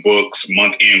 closing books,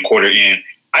 month in, quarter in.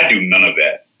 I do none of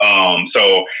that.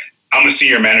 So I'm a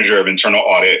senior manager of internal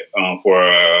audit for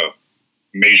a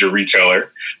major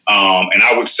retailer. And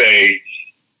I would say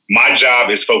my job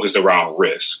is focused around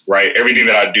risk, right? Everything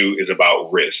that I do is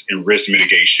about risk and risk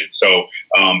mitigation. So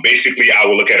basically, I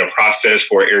will look at a process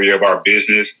for an area of our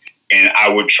business, and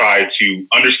I would try to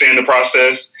understand the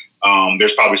process.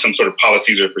 There's probably some sort of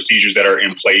policies or procedures that are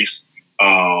in place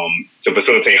to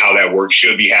facilitate how that work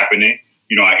should be happening.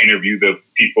 You know, I interview the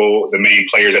people, the main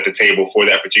players at the table for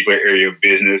that particular area of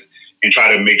business, and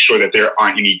try to make sure that there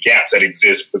aren't any gaps that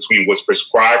exist between what's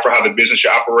prescribed for how the business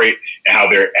should operate and how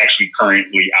they're actually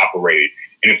currently operated.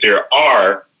 And if there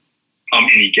are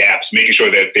any gaps, making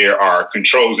sure that there are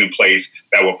controls in place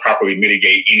that will properly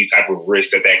mitigate any type of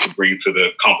risk that could bring to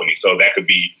the company. So that could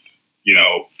be, you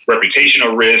know,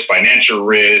 reputational risk, financial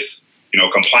risk, you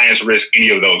know, compliance risk, any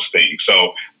of those things.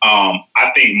 So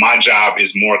I think my job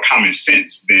is more common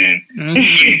sense than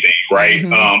anything, right?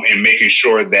 And making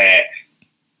sure that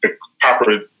the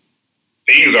proper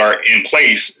things are in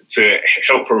place to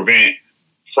help prevent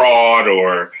fraud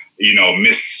or, you know,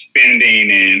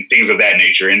 misspending and things of that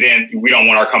nature. And then we don't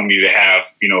want our company to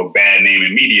have, you know, bad name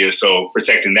in media, so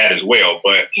protecting that as well.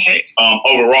 But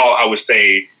overall, I would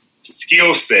say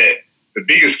skill set, the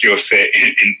biggest skill set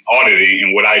in auditing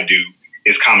and what I do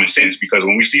is common sense, because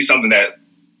when we see something that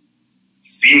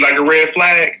seems like a red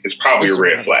flag, it's probably a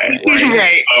red flag,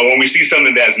 right? When we see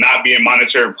something that's not being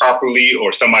monitored properly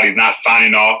or somebody's not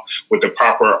signing off with the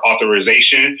proper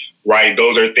authorization, right?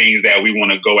 Those are things that we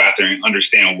want to go after and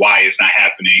understand why it's not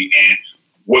happening and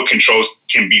what controls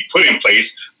can be put in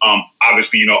place.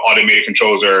 Obviously, you know, automated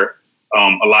controls are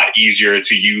a lot easier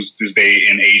to use this day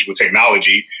and age with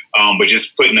technology, but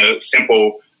just putting a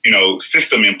simple, you know,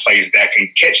 system in place that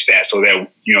can catch that so that,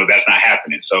 you know, that's not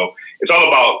happening. So it's all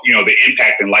about, you know, the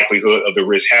impact and likelihood of the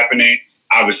risk happening.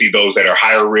 Obviously, those that are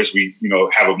higher risk, we, you know,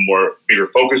 have a more bigger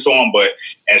focus on. But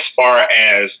as far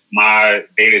as my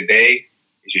day-to-day,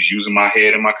 it's just using my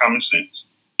head and my common sense.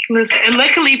 Listen, and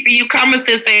luckily for you, common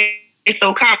sense is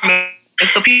so common.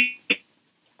 It's so people.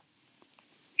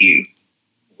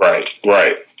 Right.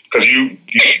 Because you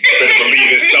better believe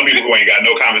there's some people who ain't got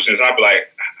no common sense. I'd be like,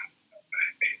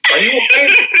 are you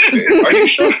okay? Are you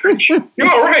sure?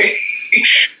 You're all right.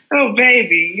 Oh,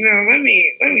 baby, you know, let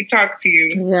me talk to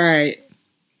you. Right.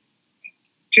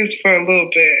 Just for a little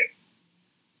bit.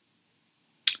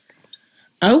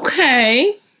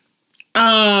 Okay.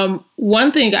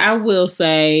 One thing I will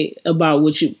say about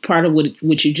what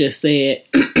you just said,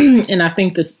 and I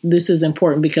think this is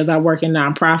important because I work in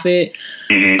nonprofit,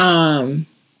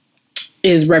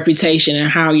 is reputation and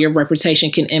how your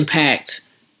reputation can impact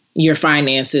your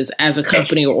finances as a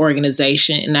company or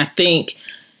organization. And I think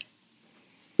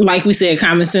like we said,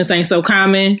 common sense ain't so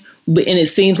common, and it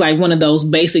seems like one of those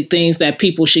basic things that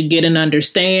people should get and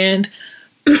understand.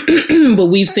 But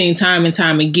we've seen time and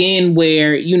time again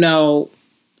where, you know,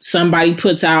 somebody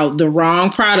puts out the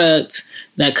wrong product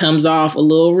that comes off a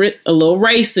little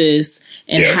racist,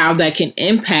 and how that can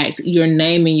impact your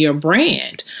name and your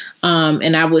brand.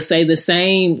 And I would say the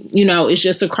same, you know, it's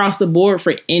just across the board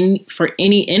for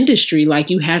any industry. Like,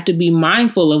 you have to be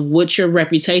mindful of what your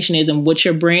reputation is and what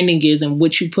your branding is and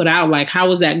what you put out. Like,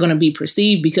 how is that going to be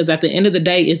perceived? Because at the end of the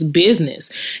day, it's business.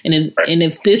 And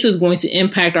if this is going to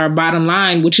impact our bottom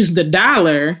line, which is the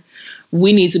dollar,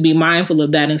 we need to be mindful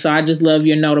of that. And so I just love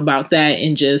your note about that.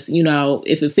 And just, you know,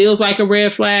 if it feels like a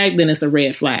red flag, then it's a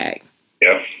red flag.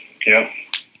 Yeah.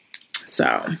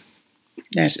 So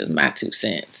that's just my 2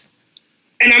 cents.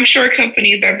 And I'm sure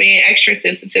companies are being extra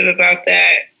sensitive about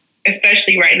that,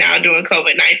 especially right now during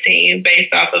COVID-19,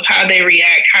 based off of how they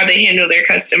react, how they handle their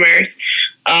customers,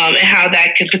 and how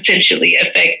that could potentially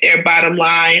affect their bottom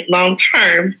line long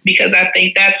term, because I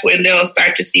think that's when they'll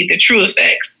start to see the true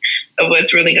effects of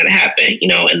what's really going to happen, you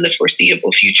know, in the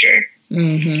foreseeable future.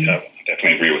 Mm-hmm. Yeah, I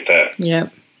definitely agree with that.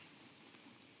 Yep.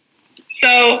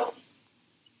 So,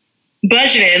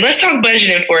 budgeting. Let's talk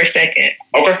budgeting for a second.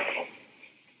 Okay.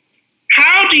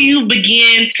 How do you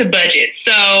begin to budget?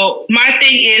 So my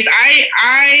thing is,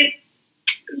 I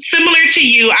similar to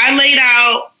you, I laid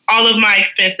out all of my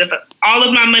all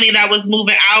of my money that was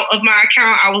moving out of my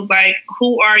account. I was like,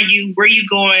 who are you? Where are you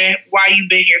going? Why you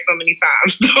been here so many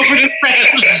times over the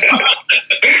past month?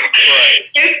 Right.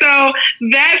 And so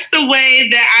that's the way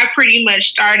that I pretty much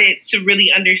started to really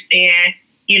understand,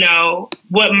 you know,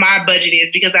 what my budget is,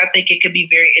 because I think it could be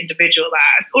very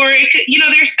individualized, or it could, you know,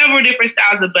 there's several different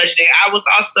styles of budgeting. I was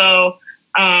also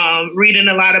reading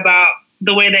a lot about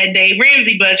the way that Dave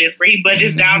Ramsey budgets, where he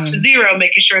budgets down to zero,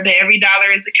 making sure that every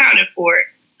dollar is accounted for.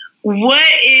 What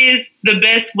is the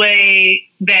best way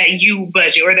that you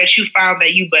budget, or that you found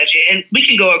that you budget? And we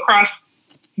can go across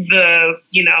the,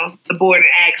 you know, the board and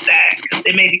ask that, because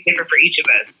it may be different for each of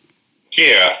us.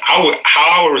 Yeah, how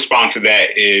I would respond to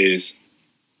that is,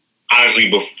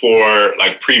 honestly, before,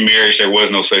 like, pre-marriage, there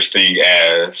was no such thing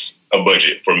as a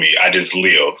budget for me. I just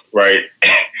lived, right?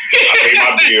 I paid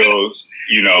my bills,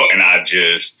 you know, and I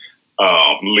just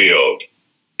lived.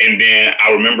 And then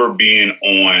I remember being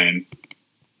on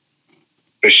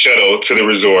the shuttle to the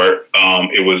resort.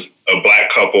 It was a black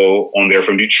couple on there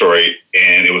from Detroit,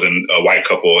 and it was a white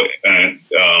couple. And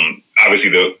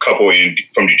obviously, the couple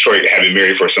from Detroit had been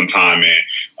married for some time,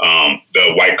 and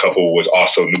the white couple was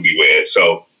also newlywed.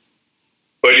 So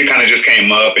budget kind of just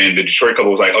came up, and the Detroit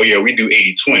couple was like, oh, yeah, we do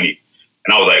 80-20.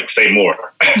 And I was like, say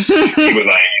more. He was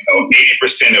like, you know,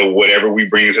 80% of whatever we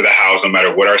bring into the house, no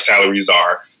matter what our salaries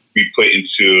are, we put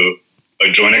into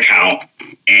a joint account,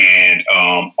 and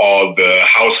all the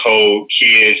household,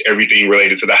 kids, everything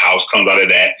related to the house comes out of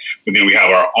that. But then we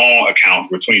have our own account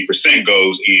where 20%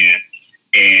 goes in,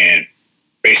 and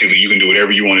basically you can do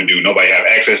whatever you want to do. Nobody have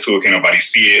access to it. Can nobody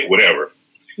see it? Whatever.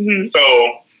 Mm-hmm.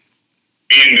 So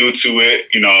being new to it,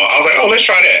 you know, I was like, oh, let's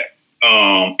try that.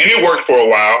 And it worked for a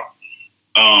while.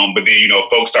 But then, you know,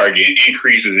 folks started getting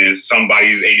increases, and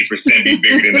somebody's 80% be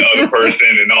bigger than the other person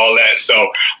and all that. So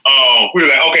we were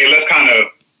like, okay, let's kind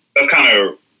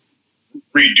of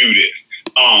redo this.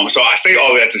 So I say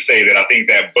all that to say that I think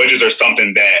that budgets are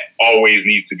something that always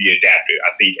needs to be adapted.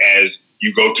 I think as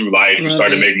you go through life, you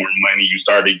start to make more money, you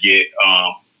start to get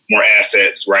more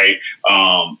assets, right?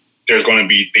 There's going to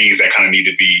be things that kind of need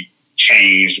to be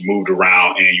changed, moved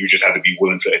around, and you just have to be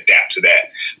willing to adapt to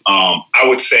that. I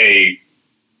would say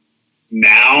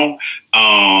now,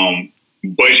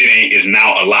 budgeting is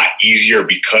now a lot easier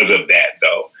because of that,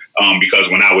 though. Because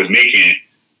when I was making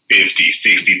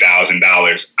 $50,000,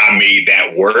 $60,000, I made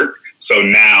that work. So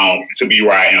now, to be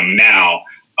where I am now,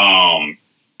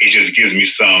 it just gives me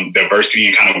some diversity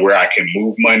in kind of where I can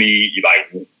move money. Like,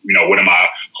 you know, what am I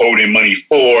holding money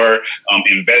for?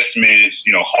 Investments,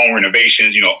 you know, home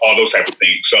renovations, you know, all those type of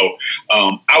things. So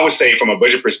I would say from a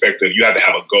budget perspective, you have to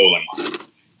have a goal in mind.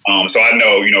 So I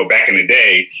know, you know, back in the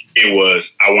day, it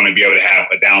was, I want to be able to have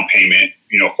a down payment,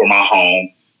 you know, for my home.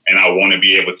 And I want to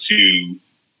be able to,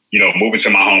 you know, move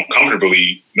into my home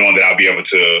comfortably, knowing that I'll be able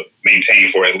to maintain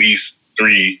for at least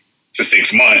 3 to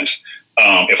 6 months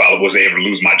if I was able to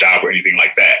lose my job or anything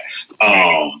like that.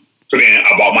 So then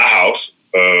I bought my house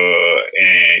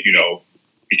and, you know,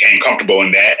 became comfortable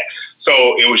in that. So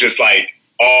it was just like,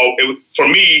 for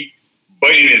me,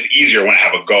 budgeting is easier when I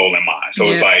have a goal in mind. So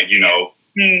it's like, you know,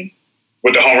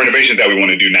 with the home renovations that we want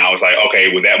to do now, it's like,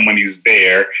 okay, well, that money's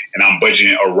there and I'm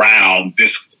budgeting around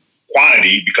this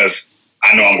quantity because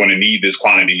I know I'm going to need this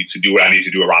quantity to do what I need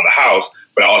to do around the house.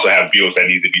 but I also have bills that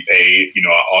need to be paid. You know,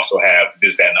 I also have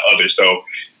this, that, and the other. So,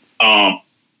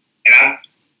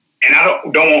 and I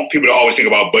don't want people to always think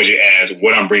about budget as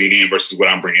what I'm bringing in versus what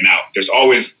I'm bringing out. There's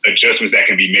always adjustments that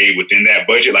can be made within that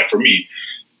budget. Like for me,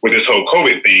 with this whole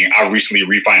COVID thing, I recently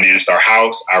refinanced our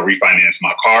house. I refinanced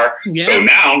my car. Yeah. So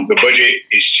now the budget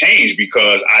is changed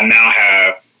because I now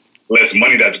have less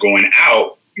money that's going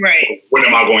out. Right. What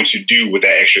am I going to do with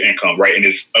that extra income? Right. And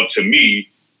it's up to me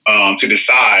to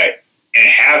decide and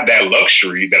have that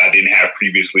luxury that I didn't have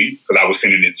previously because I was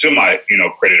sending it to my,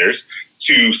 creditors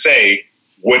to say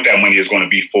what that money is going to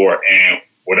be for and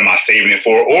what am I saving it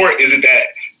for? Or is it that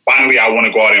finally I want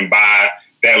to go out and buy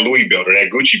that Louis belt or that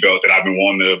Gucci belt that I've been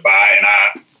wanting to buy and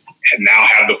I now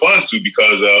have the funds to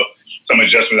because of some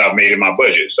adjustments I've made in my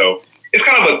budget. So it's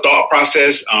kind of a thought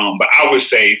process. But I would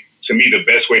say to me, the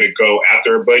best way to go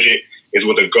after a budget is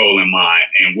with a goal in mind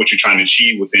and what you're trying to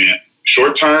achieve within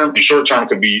short term. And short term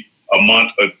could be a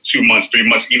month, 2 months, 3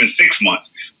 months, even 6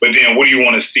 months. But then what do you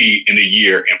want to see in a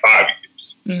year and 5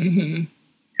 years? Mm-hmm.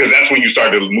 Because that's when you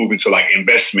start to move into like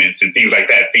investments and things like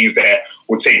that, things that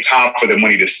will take time for the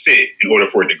money to sit in order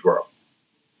for it to grow.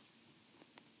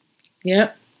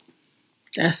 Yep.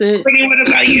 That's it. Brittany, what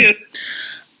about you?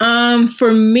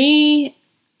 For me,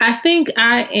 I think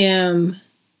I am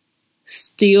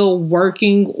still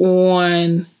working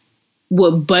on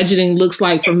what budgeting looks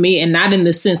like for me, and not in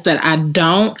the sense that I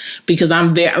don't, because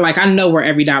I'm very, like, I know where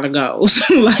every dollar goes.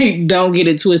 Like, don't get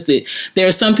it twisted. There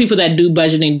are some people that do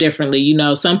budgeting differently.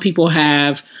 Some people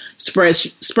have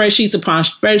spreadsheets upon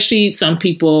spreadsheets. Some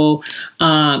people,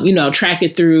 track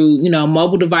it through,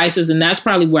 mobile devices. And that's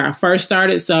probably where I first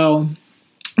started. So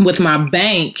with my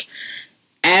bank,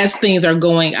 as things are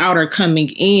going out or coming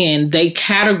in, they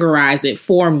categorize it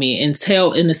for me and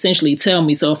essentially tell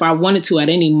me. So if I wanted to at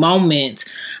any moment,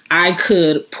 I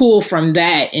could pull from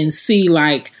that and see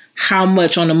like how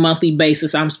much on a monthly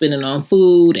basis I'm spending on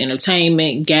food,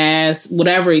 entertainment, gas,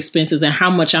 whatever expenses, and how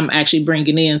much I'm actually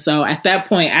bringing in. So at that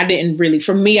point, I didn't really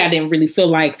feel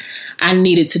like I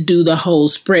needed to do the whole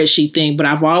spreadsheet thing, but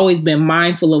I've always been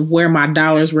mindful of where my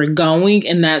dollars were going.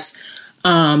 And that's,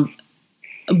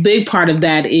 a big part of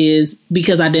that is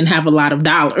because I didn't have a lot of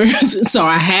dollars. So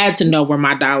I had to know where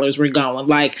my dollars were going.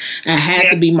 Like I had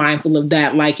to be mindful of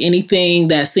that. Like anything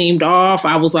that seemed off,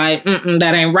 I was like,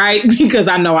 that ain't right because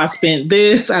I know I spent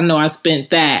this. I know I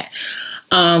spent that.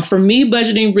 For me,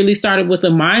 budgeting really started with a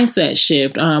mindset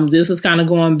shift. This is kind of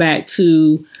going back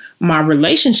to my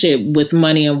relationship with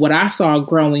money and what I saw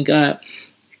growing up.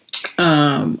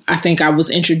 I think I was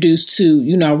introduced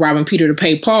to, robbing Peter to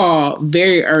pay Paul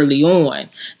very early on.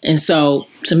 And so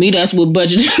to me, that's what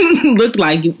budgeting looked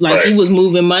like. Like you was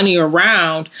moving money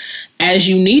around as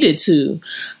you needed to.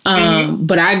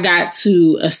 But I got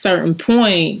to a certain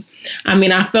point. I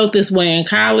mean, I felt this way in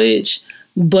college,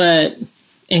 but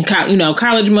in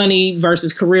college money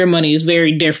versus career money is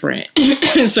very different.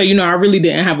 So, I really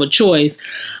didn't have a choice.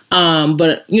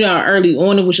 But, early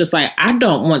on, it was just like, I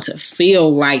don't want to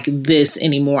feel like this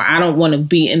anymore. I don't want to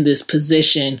be in this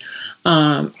position.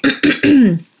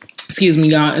 Excuse me,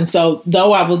 y'all. And so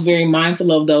though I was very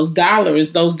mindful of those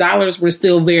dollars were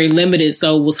still very limited.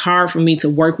 So it was hard for me to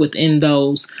work within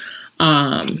those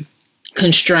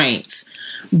constraints.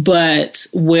 But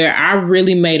where I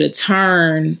really made a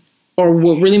turn, or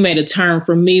what really made a turn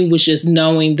for me, was just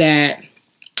knowing that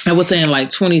I was saying like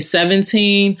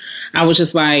 2017, I was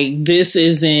just like, this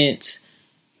isn't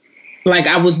like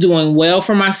I was doing well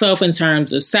for myself in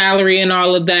terms of salary and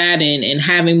all of that and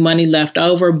having money left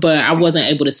over, but I wasn't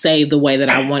able to save the way that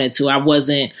I wanted to. I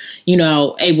wasn't,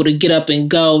 able to get up and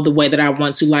go the way that I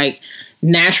want to. Like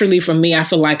naturally for me, I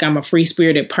feel like I'm a free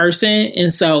spirited person.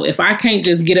 And so if I can't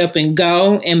just get up and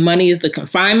go and money is the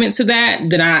confinement to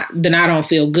that, then I don't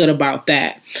feel good about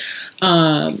that.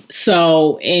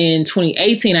 So in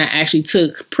 2018, I actually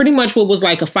took pretty much what was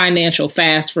like a financial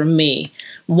fast for me.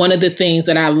 One of the things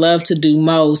that I love to do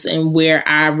most and where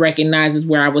I recognize is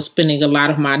where I was spending a lot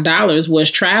of my dollars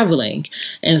was traveling.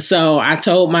 And so I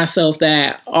told myself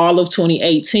that all of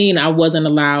 2018, I wasn't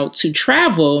allowed to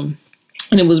travel.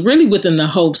 And it was really within the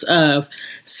hopes of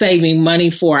saving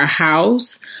money for a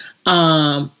house.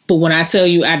 But when I tell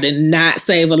you I did not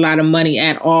save a lot of money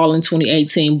at all in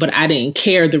 2018, but I didn't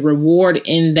care, the reward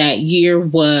in that year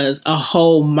was a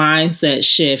whole mindset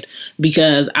shift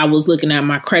because I was looking at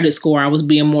my credit score. I was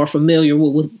being more familiar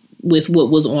with what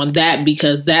was on that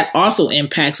because that also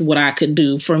impacts what I could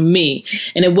do for me.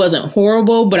 And it wasn't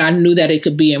horrible, but I knew that it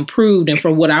could be improved. And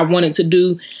for what I wanted to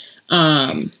do,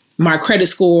 my credit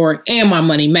score and my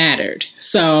money mattered.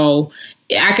 So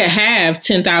I could have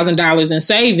 $10,000 in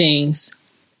savings,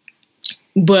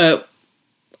 but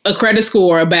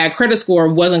a bad credit score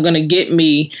wasn't going to get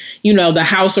me, the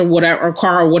house or whatever, or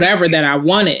car or whatever that I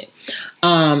wanted.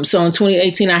 So in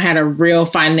 2018, I had a real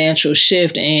financial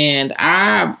shift, and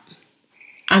I'm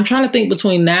trying to think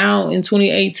between now and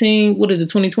 2018, what is it,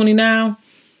 2020 now?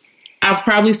 I've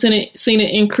probably seen an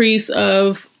increase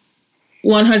of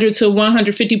 100 to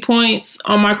 150 points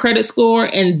on my credit score.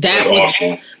 And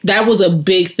that was a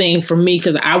big thing for me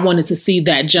because I wanted to see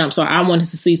that jump. So I wanted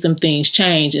to see some things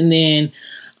change. And then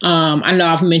I know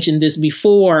I've mentioned this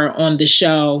before on the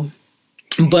show,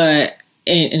 but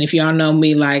and if y'all know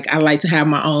me, like, I like to have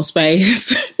my own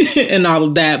space and all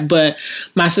of that. But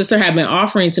my sister had been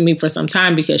offering to me for some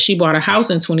time because she bought a house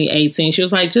in 2018. She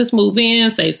was like, just move in,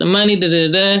 save some money,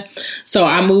 So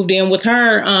I moved in with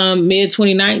her mid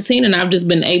 2019, and I've just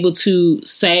been able to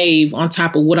save on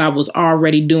top of what I was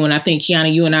already doing. I think,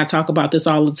 Kiana, you and I talk about this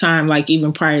all the time. Like,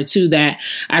 even prior to that,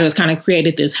 I just kind of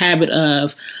created this habit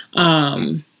of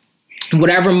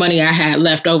whatever money I had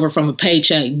left over from a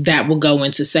paycheck, that would go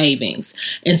into savings.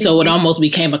 And so it almost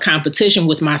became a competition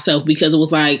with myself because it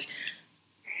was like,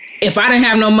 if I didn't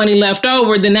have no money left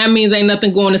over, then that means ain't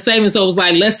nothing going to savings. So it was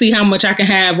like, let's see how much I can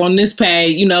have on this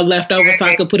pay, left over so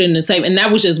I could put it in the savings. And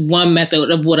that was just one method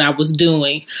of what I was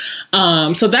doing.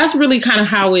 So that's really kind of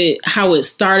how it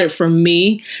started for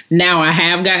me. Now I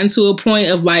have gotten to a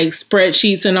point of like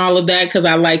spreadsheets and all of that because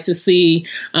I like to see,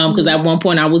 because at one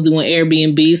point I was doing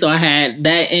Airbnb. So I had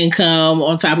that income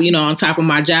on top of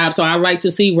my job. So I like to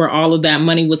see where all of that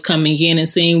money was coming in and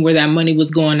seeing where that money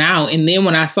was going out. And then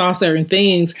when I saw certain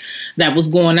things that was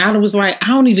going out, it was like, I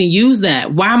don't even use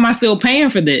that. Why am I still paying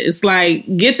for this? Like,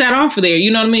 get that off of there.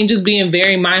 You know what I mean? Just being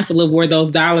very mindful of where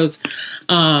those dollars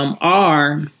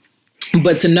are.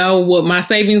 But to know what my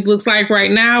savings looks like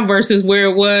right now versus where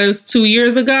it was 2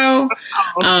 years ago,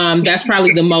 that's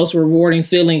probably the most rewarding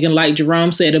feeling. And like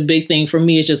Jerome said, a big thing for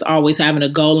me is just always having a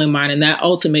goal in mind. And that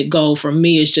ultimate goal for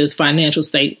me is just financial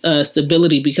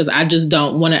stability, because I just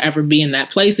don't want to ever be in that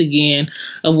place again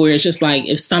of where it's just like,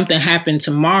 if something happened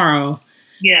tomorrow,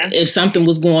 if something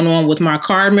was going on with my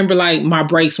car, I remember like my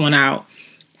brakes went out.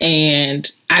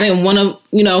 And I didn't want to,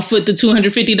 foot the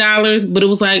 $250, but it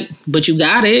was like, but you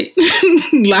got it.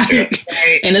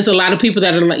 And it's a lot of people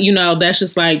that are like, that's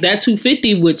just like that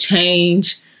 $250 would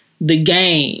change the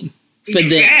game for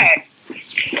them.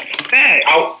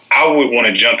 I would want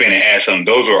to jump in and add something.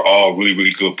 Those are all really,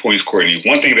 really good points, Courtney.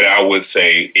 One thing that I would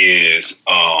say is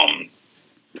one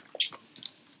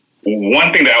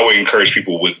thing that I would encourage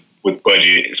people with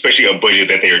budget, especially a budget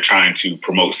that they are trying to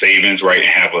promote savings, right, and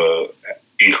have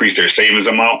increase their savings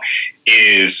amount,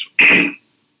 is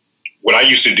what I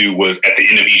used to do was at the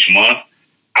end of each month,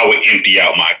 I would empty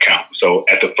out my account. So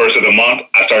at the first of the month,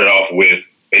 I started off with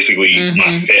basically my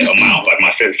set amount, like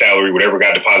my set salary, whatever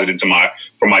got deposited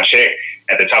from my check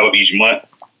at the top of each month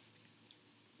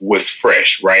was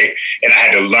fresh, right? And I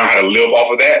had to learn how to live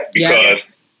off of that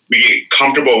because we get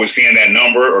comfortable with seeing that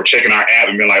number or checking our app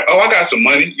and being like, oh, I got some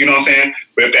money, you know what I'm saying?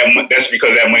 But if that's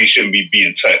because that money shouldn't be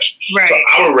being touched. Right. So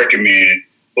I would recommend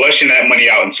flushing that money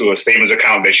out into a savings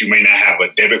account that you may not have a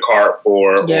debit card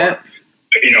for, or, not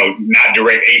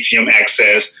direct ATM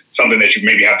access, something that you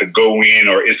maybe have to go in,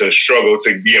 or it's a struggle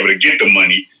to be able to get the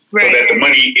money, so that the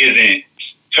money isn't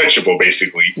touchable,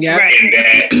 basically. Yeah. Right. And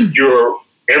that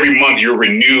every month you're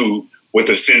renewed with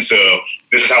a sense of,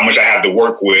 this is how much I have to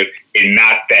work with, and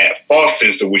not that false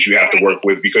sense of what you have to work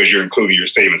with because you're including your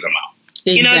savings amount.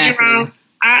 Exactly. Jerome,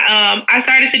 I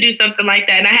started to do something like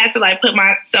that, and I had to like put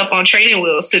myself on training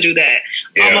wheels to do that.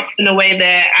 Almost in a way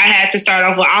that I had to start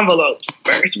off with envelopes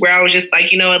first, where I was just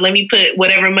like, let me put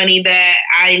whatever money that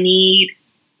I need,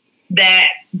 that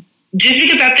just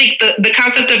because I think the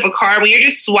concept of a card, when you're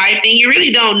just swiping, you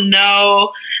really don't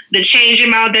know the change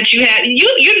amount that you have.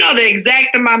 You know the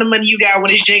exact amount of money you got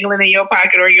when it's jingling in your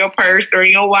pocket or your purse or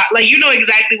your wallet. Like, you know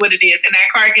exactly what it is, and that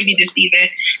card can be deceiving.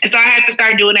 And so I had to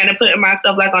start doing that and putting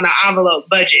myself like on an envelope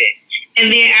budget.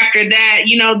 And then after that,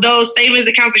 those savings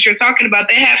accounts that you're talking about,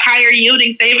 they have higher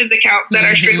yielding savings accounts that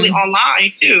are strictly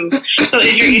online too. So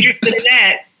if you're interested in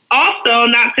that. Also,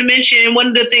 not to mention, one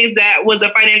of the things that was a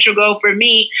financial goal for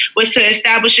me was to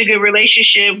establish a good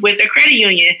relationship with a credit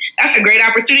union. That's a great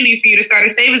opportunity for you to start a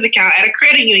savings account at a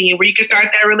credit union where you can start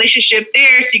that relationship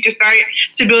there, so you can start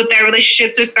to build that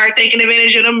relationship to start taking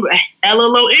advantage of them hella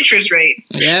low interest rates.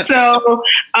 Yep. So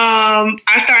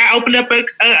I opened up a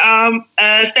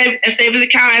savings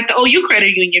account at the OU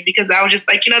credit union because I was just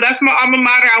like, that's my alma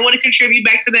mater. I want to contribute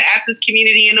back to the Athens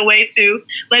community in a way too.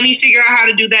 Let me figure out how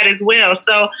to do that as well.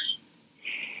 So,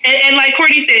 and like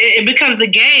Courtney said, it becomes a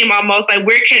game almost. Like,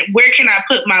 where can I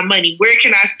put my money? Where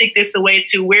can I stick this away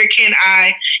to? Where can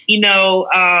I,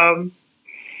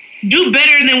 do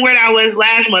better than where I was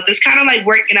last month. It's kind of like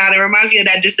working out. It reminds me of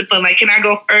that discipline. Like, can I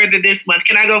go further this month?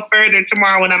 Can I go further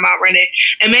tomorrow when I'm out running?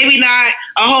 And maybe not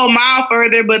a whole mile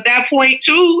further, but that 0.2,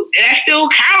 that still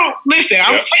count. Listen,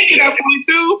 I'm taking that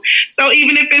 0.2. So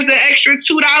even if it's the extra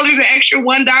 $2, an extra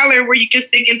 $1 where you can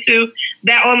stick into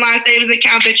that online savings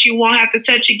account that you won't have to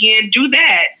touch again, do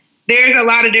that. There's a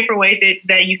lot of different ways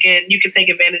that you can take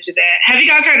advantage of that. Have you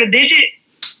guys heard of Digit?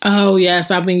 Oh,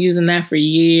 yes. I've been using that for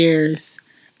years.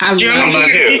 I love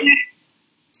it.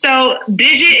 So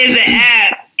Digit is an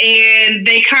app, and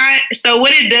so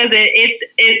what it does is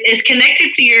it's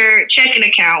connected to your checking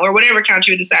account or whatever account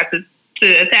you decide to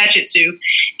attach it to, and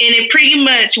it pretty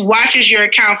much watches your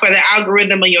account for the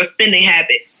algorithm of your spending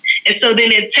habits. And so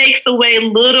then it takes away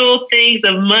little things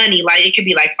of money, like it could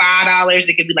be like $5,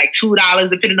 it could be like $2,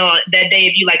 depending on that day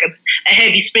if you like a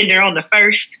heavy spender on the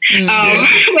first. They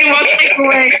won't take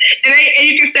away, and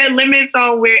you can set limits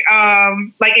on where,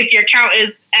 like if your account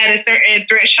is at a certain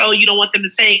threshold, you don't want them to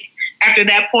take after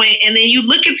that point, and then you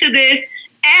look into this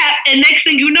app, and next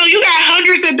thing you know, you got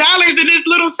hundreds of dollars in this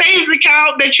little savings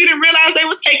account that you didn't realize they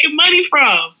was taking money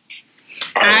from.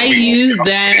 I use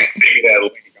that. Send me that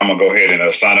link. I'm gonna go ahead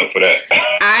and sign up for that.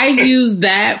 I use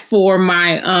that for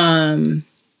my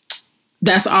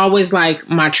that's always like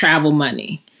my travel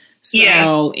money.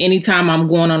 So anytime I'm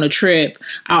going on a trip,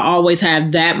 I always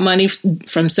have that money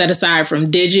from set aside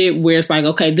from Digit, where it's like,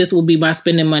 okay, this will be my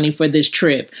spending money for this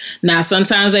trip. Now,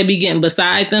 sometimes they be getting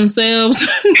beside themselves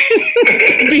because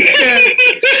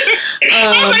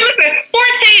 $14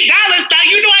 now.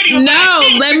 You know I didn't. No,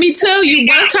 let me tell you.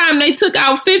 One time they took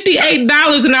out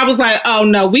 $58, and I was like, "Oh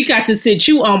no, we got to sit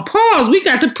you on pause. We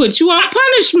got to put you on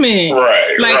punishment."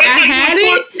 Right. Like I had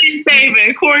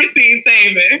it. Quarantine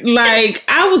saving. Like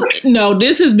I was. No,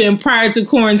 this has been prior to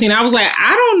quarantine. I was like,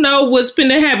 I don't know what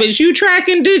spending habits you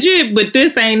tracking, Digit, but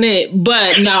this ain't it.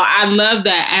 But no, I love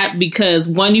that app because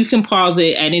one, you can pause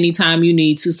it at any time you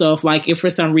need to. So if for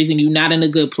some reason you're not in a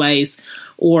good place,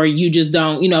 or you just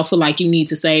don't, feel like you need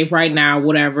to save right now,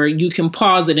 whatever, you can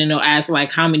pause it and it'll ask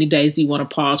like, how many days do you want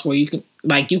to pause for? You could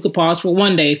pause for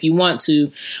one day if you want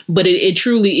to, but it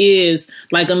truly is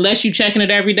like, unless you're checking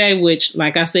it every day, which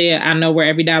like I said, I know where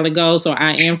every dollar goes. So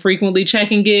I am frequently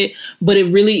checking it, but it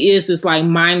really is this like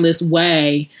mindless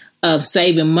way of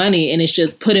saving money, and it's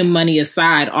just putting money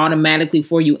aside automatically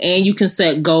for you. And you can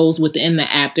set goals within the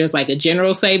app. There's like a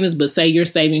general savings, but say you're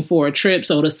saving for a trip,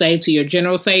 so to save to your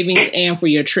general savings and for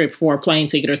your trip for a plane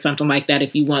ticket or something like that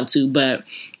if you want to. But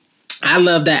I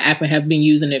love that app and have been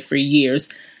using it for years.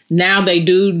 Now they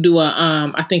do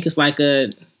a I think it's like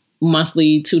a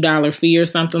monthly $2 fee or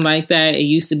something like that. It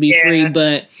used to be free,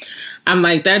 but I'm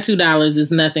like, that $2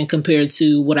 is nothing compared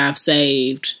to what I've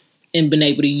saved and been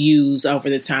able to use over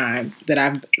the time that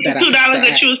I've $2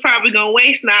 that you was probably gonna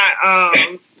waste not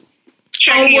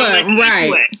tracking what?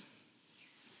 Right.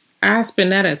 I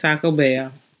spend that at Taco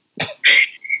Bell.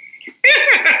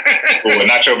 Well,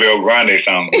 Nacho Bel Grande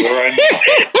sound good right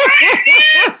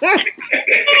now.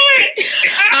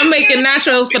 I'm making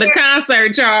nachos for the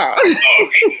concert, y'all.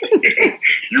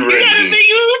 You ready? You got a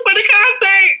menu for the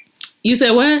concert? You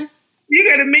said what? You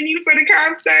got a menu for the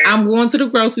concert? I'm going to the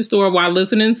grocery store while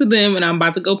listening to them, and I'm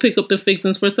about to go pick up the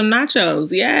fixings for some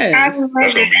nachos. Yes. I love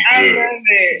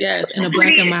it. Yes, and a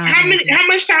black and mild. How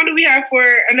much time do we have for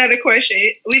another question?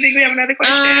 We think we have another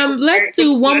question? Let's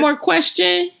do one more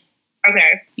question.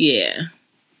 Okay. Yeah.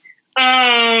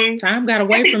 Time got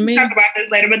away from me. We'll talk about this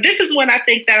later, but this is one I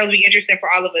think that'll be interesting for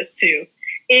all of us too.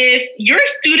 If your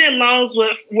student loans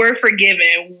were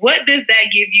forgiven, what does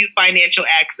that give you financial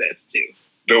access to?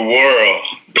 The world.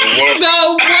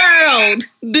 The world.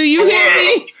 Do you hear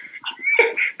me?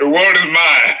 The world is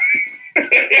mine.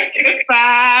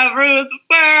 5 rules of the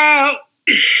world.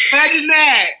 Imagine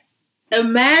that.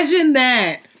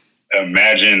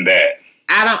 Imagine that.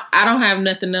 I don't have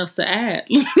nothing else to add.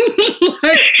 The world.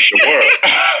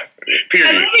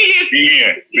 Period. The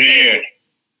end.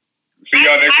 See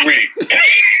y'all next week.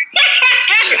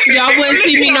 Y'all wouldn't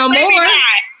see me no more.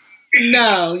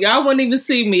 No, y'all wouldn't even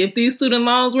see me if these student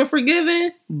loans were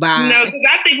forgiven. Bye. No, because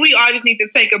I think we all just need to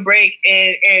take a break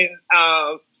and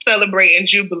celebrate and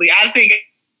jubilee. I think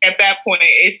at that point,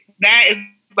 that is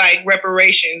like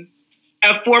reparations,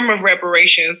 a form of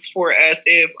reparations for us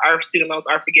if our student loans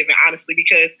are forgiven. Honestly,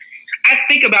 because I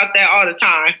think about that all the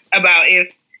time about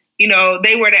if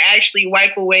they were to actually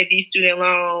wipe away these student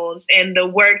loans and the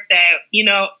work that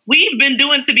we've been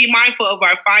doing to be mindful of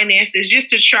our finances, just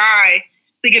to try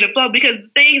to get a flow, because the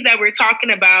things that we're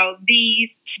talking about,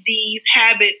 these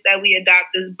habits that we adopt,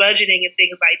 this budgeting and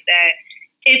things like that,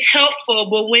 it's helpful.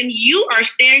 But when you are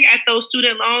staring at those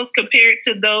student loans compared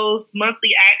to those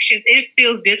monthly actions, it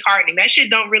feels disheartening. That shit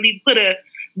don't really put a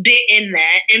bit in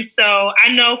that. And so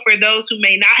I know for those who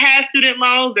may not have student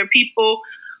loans or people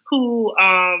who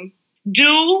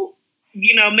do,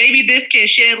 maybe this can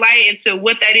shed light into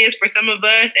what that is for some of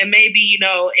us. And maybe,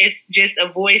 it's just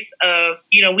a voice of,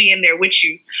 we in there with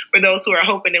you for those who are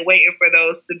hoping and waiting for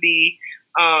those to be,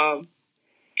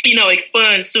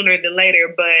 expunged sooner than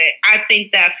later. But I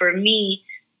think that for me,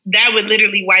 that would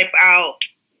literally wipe out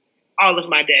all of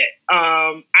my debt.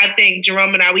 I think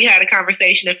Jerome and I, we had a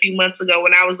conversation a few months ago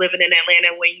when I was living in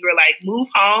Atlanta when you were like, move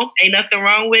home. Ain't nothing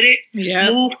wrong with it.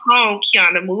 Yeah. Move home,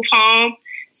 Kiana. Move home.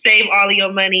 Save all of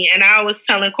your money. And I was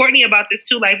telling Courtney about this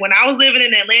too. Like when I was living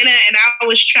in Atlanta and I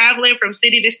was traveling from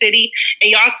city to city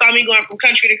and y'all saw me going from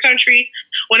country to country.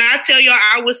 When I tell y'all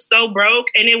I was so broke,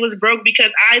 and it was broke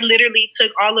because I literally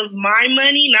took all of my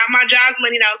money, not my job's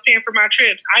money that I was paying for my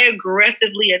trips. I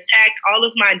aggressively attacked all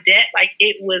of my debt like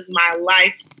it was my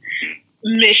life's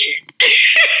mission.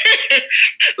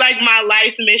 Like my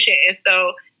life's mission. And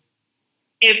so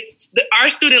if our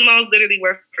student loans literally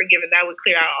were forgiven, that would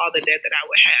clear out all the debt that I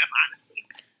would have, honestly.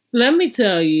 Let me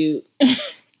tell you,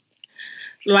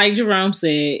 like Jerome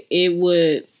said, it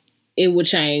would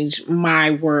change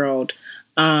my world.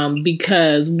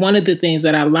 Because one of the things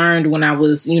that I learned when I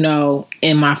was,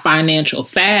 in my financial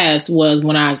fast was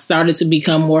when I started to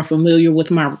become more familiar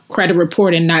with my credit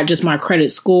report and not just my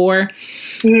credit score.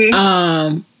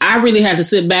 Mm-hmm. I really had to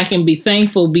sit back and be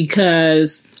thankful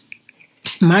because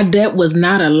my debt was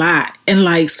not a lot. And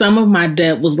like some of my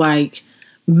debt was like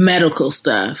medical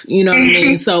stuff, you know what I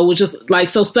mean? So it was just like,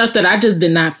 stuff that I just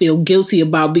did not feel guilty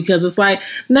about because it's like,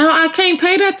 no, I can't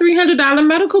pay that $300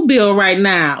 medical bill right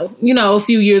now, a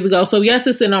few years ago. So yes,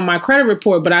 it's sitting on my credit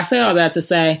report, but I say all that to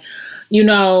say,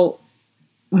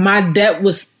 my debt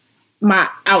was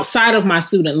outside of my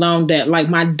student loan debt, like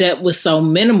my debt was so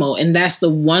minimal. And that's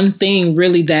the one thing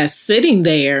really that's sitting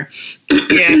there.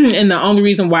 Yeah. And the only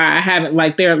reason why I haven't,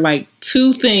 like, there are like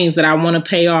two things that I want to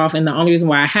pay off. And the only reason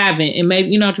why I haven't, and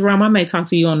maybe, Jerome, I may talk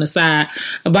to you on the side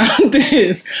about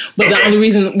this, but the only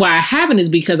reason why I haven't is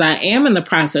because I am in the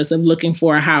process of looking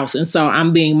for a house. And so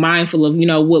I'm being mindful of,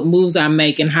 what moves I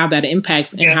make and how that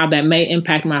impacts and how that may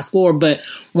impact my score. But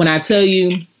when I tell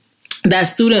you, that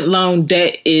student loan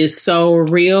debt is so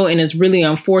real, and it's really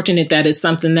unfortunate that it's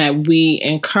something that we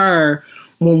incur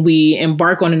when we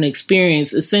embark on an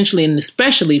experience, essentially and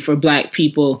especially for Black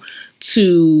people,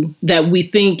 that we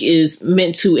think is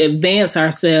meant to advance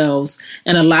ourselves.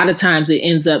 And a lot of times it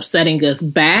ends up setting us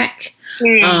back.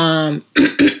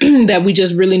 That we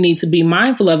just really need to be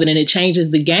mindful of it, and it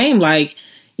changes the game. Like,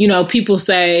 people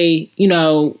say,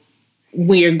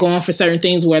 when you're going for certain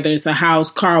things, whether it's a house,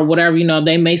 car, whatever,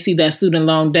 they may see that student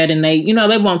loan debt and they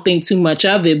won't think too much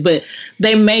of it, but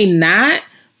they may not,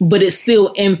 but it still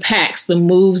impacts the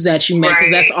moves that you make.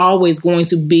 Because that's always going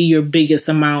to be your biggest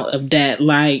amount of debt.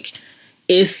 Like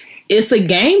it's a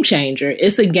game changer.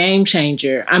 It's a game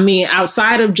changer. I mean,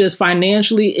 outside of just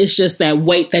financially, it's just that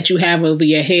weight that you have over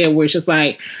your head where it's just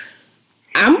like,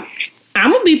 I'm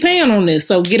going to be paying on this.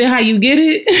 So get it how you get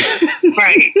it.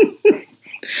 Right.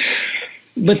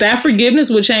 But that forgiveness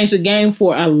would change the game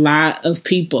for a lot of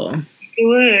people. It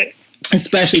would.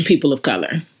 Especially people of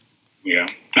color. Yeah.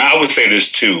 Now, I would say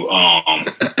this too.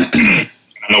 I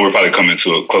know we're probably coming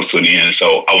to close to an end,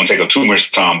 so I won't take up too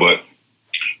much time, but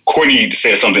Courtney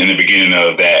said something in the beginning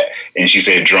of that, and she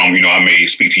said, Drum, I may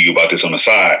speak to you about this on the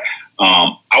side.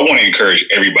 I want to encourage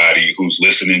everybody who's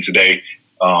listening today,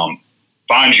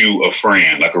 find you a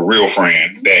friend, like a real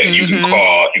friend that you can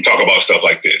call and talk about stuff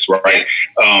like this, right?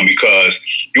 Because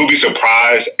you'll be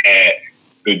surprised at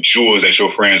the jewels that your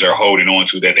friends are holding on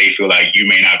to that they feel like you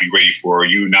may not be ready for, or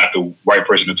you're not the right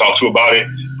person to talk to about it.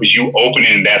 But you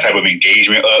opening that type of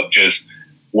engagement up just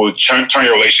will turn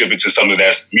your relationship into something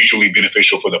that's mutually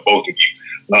beneficial for the both of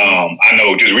you. I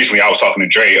know just recently I was talking to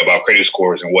Dre about credit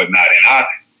scores and whatnot, and I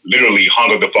literally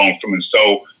hung up the phone feeling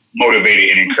so motivated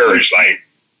and encouraged, like,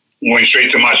 went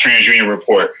straight to my TransUnion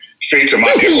report, straight to my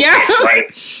right?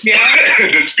 Yeah.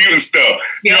 Disputing stuff.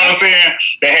 You know what I'm saying?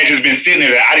 That had just been sitting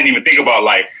there that I didn't even think about,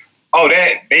 like, oh,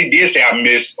 that they did say I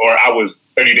missed or I was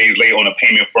 30 days late on a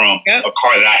payment from a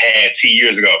car that I had 10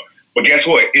 years ago. But guess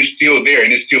what? It's still there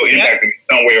and it's still impacting me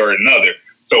some way or another.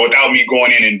 So without me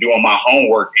going in and doing my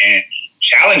homework and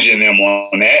challenging them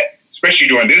on that, especially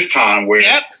during this time where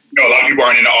a lot of people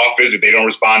aren't in the office, if they don't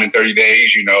respond in 30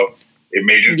 days, it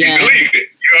may just get deleted.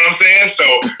 You know what I'm saying? So,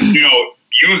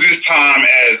 use this time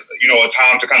as, a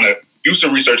time to kind of do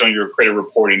some research on your credit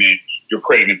reporting and your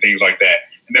credit and things like that.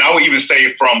 And then I would even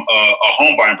say from a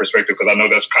home buying perspective, because I know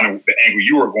that's kind of the angle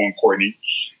you were going, Courtney.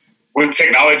 With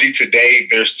technology today,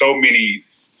 there's so many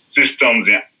systems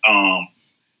and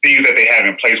things that they have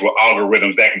in place with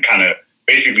algorithms that can kind of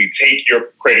basically take your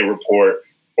credit report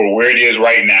or where it is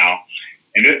right now.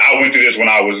 And I went through this when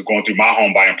I was going through my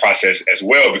home buying process as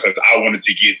well, because I wanted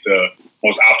to get the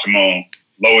most optimum,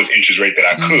 lowest interest rate that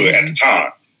I could at the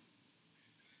time.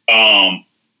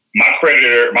 My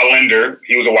creditor, my lender,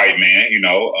 he was a white man,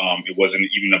 it wasn't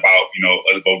even about,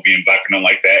 us both being black or nothing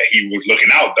like that. He was looking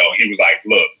out though. He was like,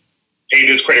 look, pay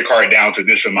this credit card down to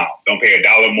this amount. Don't pay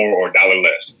 $1 more or $1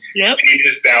 less. Yep. Pay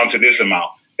this down to this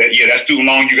amount. That student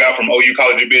loan you got from OU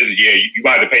College of Business. Yeah, you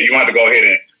might have to pay. You might have to go ahead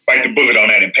and bite the bullet on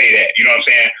that and pay that. You know what I'm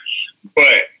saying?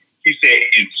 But he said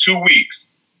in 2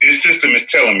 weeks, this system is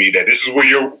telling me that this is where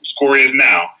your score is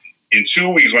now. In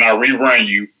 2 weeks, when I rerun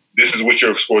you, this is what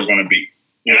your score is going to be.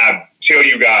 And I tell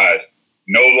you guys,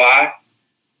 no lie,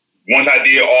 once I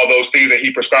did all those things that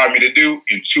he prescribed me to do,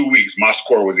 in 2 weeks, my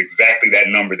score was exactly that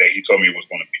number that he told me it was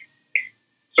going to be.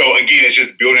 So again, it's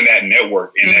just building that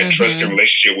network and that trusted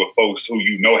relationship with folks who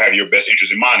have your best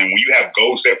interest in mind. And when you have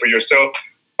goals set for yourself,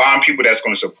 find people that's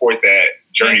going to support that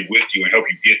journey with you and help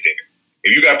you get there.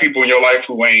 If you got people in your life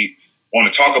who ain't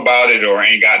want to talk about it or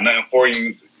ain't got nothing for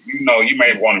you, you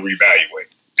may want to reevaluate.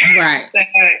 Right.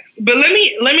 But let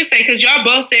me say, because y'all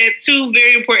both said two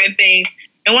very important things.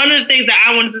 And one of the things that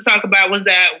I wanted to talk about was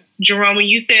that, Jerome, when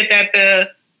you said that the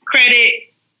credit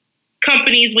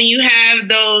companies, when you have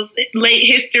those late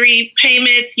history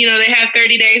payments, they have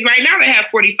 30 days. Right now they have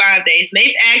 45 days. And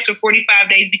they've asked for 45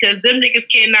 days because them niggas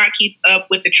cannot keep up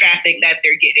with the traffic that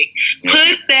they're getting.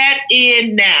 Put that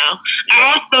in now.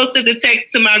 I also sent a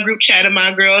text to my group chat of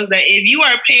my girls that if you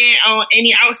are paying on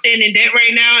any outstanding debt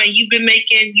right now and you've been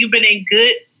in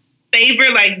good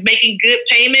favor, like making good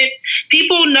payments,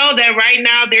 people know that right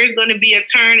now there's going to be a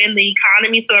turn in the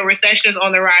economy, so a recession is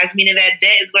on the rise, meaning that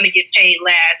debt is going to get paid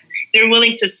last. They're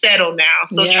willing to settle now.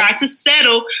 So try to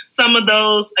settle some of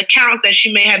those accounts that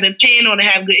you may have been paying on and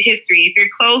have good history. If you're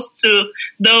close to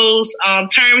those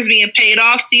terms being paid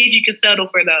off, see if you can settle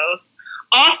for those.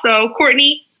 Also,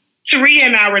 Courtney, Taria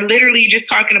and I were literally just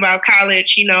talking about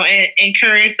college, and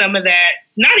incurring some of that,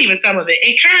 not even some of it,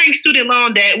 incurring student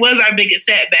loan debt was our biggest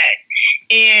setback.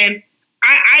 And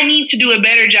I need to do a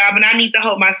better job, and I need to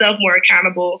hold myself more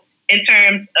accountable in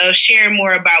terms of sharing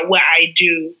more about what I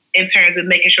do in terms of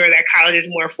making sure that college is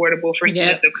more affordable for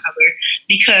students of color.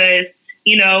 Because,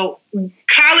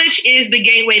 college is the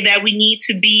gateway that we need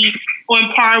to be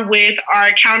on par with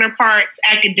our counterparts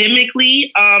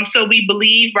academically. So we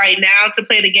believe right now to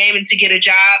play the game and to get a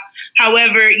job.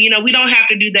 However, we don't have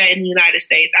to do that in the United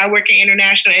States. I work in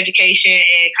international education,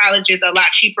 and college is a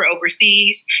lot cheaper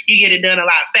overseas. You get it done a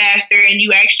lot faster, and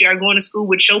you actually are going to school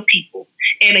with your people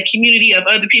and a community of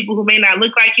other people who may not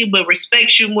look like you, but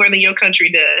respect you more than your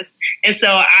country does. And so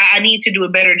I need to do a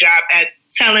better job at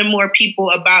telling more people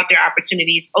about their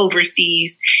opportunities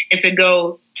overseas and to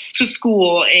go to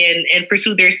school and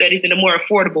pursue their studies in a more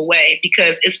affordable way,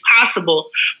 because it's possible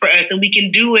for us, and we can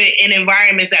do it in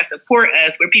environments that support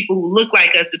us, where people who look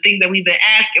like us, the things that we've been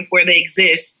asking for, they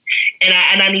exist. And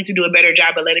I need to do a better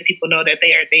job of letting people know that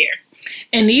they are there.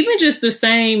 And even just the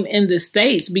same in the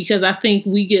States, because I think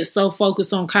we get so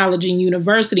focused on college and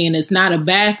university, and it's not a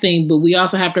bad thing, but we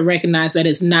also have to recognize that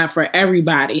it's not for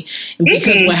everybody. And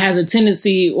because what has a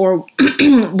tendency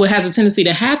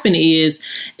to happen is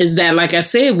that, like I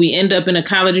said, we end up in a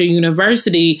college or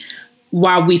university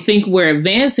while we think we're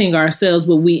advancing ourselves,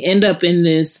 but we end up in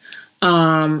this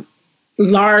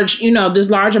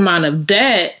large amount of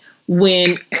debt.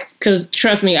 Because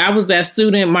trust me, I was that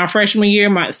student my freshman year,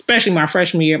 my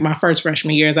first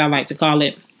freshman year, as I like to call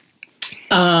it,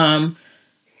 where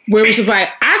it was just like,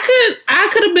 I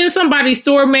could have been somebody's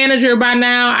store manager by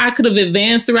now. I could have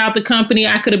advanced throughout the company.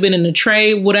 I could have been in the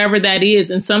trade, whatever that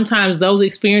is. And sometimes those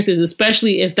experiences,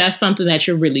 especially if that's something that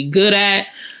you're really good at,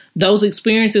 those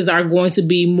experiences are going to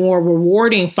be more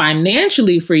rewarding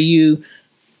financially for you.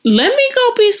 Let me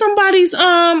go be somebody's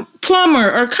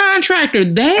plumber or contractor.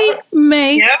 They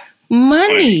make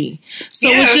money. So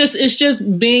it's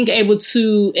just being able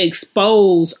to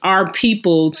expose our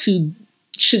people to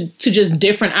just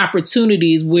different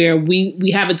opportunities where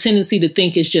we have a tendency to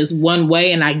think it's just one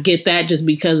way. And I get that just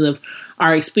because of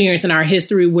our experience and our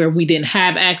history, where we didn't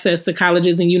have access to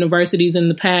colleges and universities in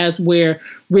the past, where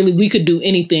really we could do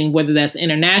anything, whether that's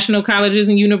international colleges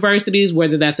and universities,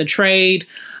 whether that's a trade.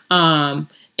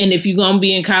 And if you're going to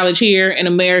be in college here in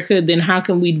America, then how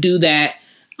can we do that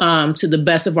to the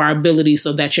best of our ability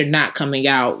so that you're not coming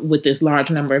out with this large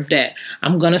number of debt?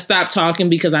 I'm going to stop talking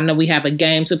because I know we have a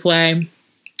game to play.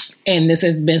 And this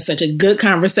has been such a good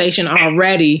conversation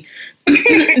already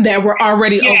that we're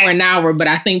already over an hour, but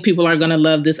I think people are going to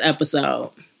love this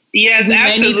episode. Yes, we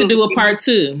absolutely. may need to do a part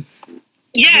 2.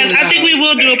 Yes, I think we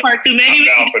will do a part 2. Maybe we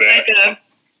can do like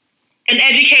an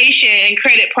education and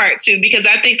credit part 2, because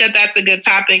I think that that's a good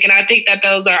topic, and I think that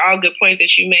those are all good points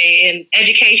that you made. And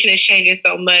education is changing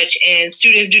so much, and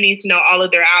students do need to know all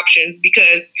of their options,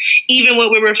 because even what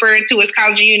we're referring to as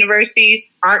college and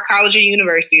universities aren't college and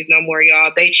universities no more,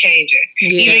 y'all. They changing.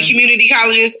 Yeah. Even community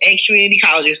colleges ain't community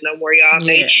colleges no more, y'all.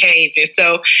 They changing.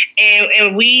 So,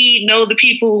 and we know the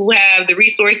people who have the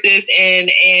resources and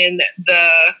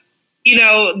the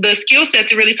the skill set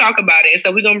to really talk about it.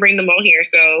 So we're going to bring them on here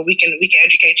so we can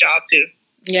educate y'all too.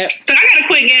 Yep. So I got a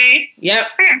quick game. Yep.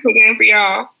 I got a quick game for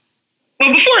y'all.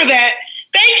 But before that,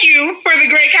 thank you for the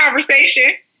great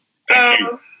conversation.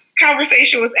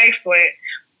 Conversation was excellent.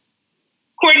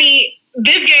 Courtney,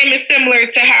 this game is similar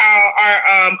to how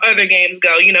our other games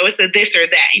go. It's a this or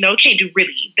that. It can't do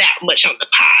really that much on the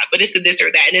pod, but it's a this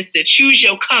or that. And it's the choose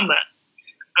your come up.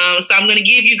 So I'm going to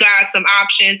give you guys some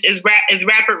options. It's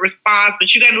rapid response,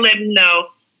 but you got to let me know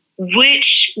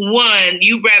which one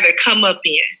you'd rather come up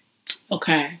in.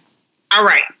 Okay. All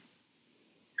right.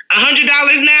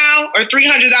 $100 now or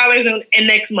 $300 in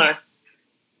next month?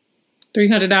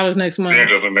 $300 next month.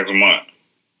 $300 next month.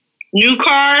 New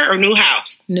car or new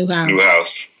house? New house. New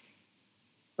house.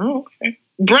 Oh, okay.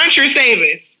 Brunch or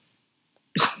savings?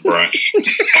 Brunch.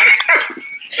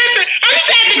 I just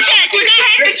had to check. Look, I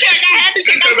had to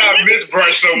check. Because I miss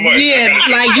brunch so much. Yeah,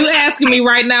 like you asking me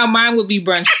right now, mine would be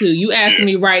brunch too. You asking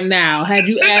me right now. Had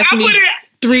you asked me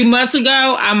 3 months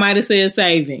ago, I might have said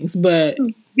savings. But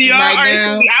right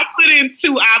now, I put in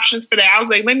 2 options for that. I was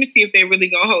like, let me see if they're really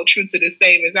going to hold true to the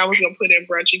savings. I was going to put in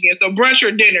brunch again. So brunch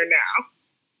or dinner now?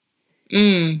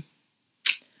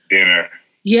 Dinner.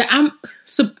 Yeah, I'm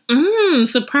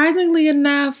surprisingly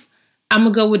enough, I'm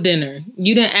gonna go with dinner.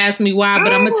 You didn't ask me why,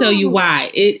 but I'm gonna tell you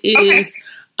why. It is,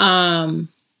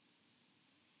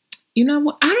 you know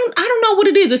what? I don't know what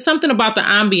it is. It's something about the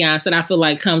ambiance that I feel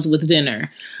like comes with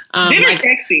dinner. Dinner's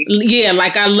sexy. Yeah,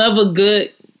 like I love a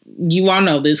good. You all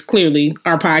know this clearly.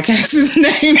 Our podcast is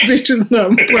named "Bitches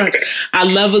Love Brunch." I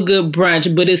love a good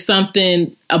brunch, but it's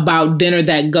something about dinner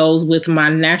that goes with my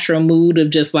natural mood of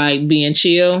just like being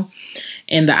chill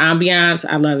and the ambiance.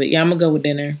 I love it. Yeah, I'm gonna go with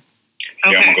dinner.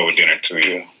 Yeah, I'm going to go with dinner too,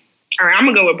 yeah. All right, I'm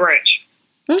going to go with brunch.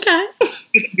 Okay.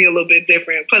 Just to be a little bit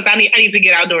different. Plus, I need to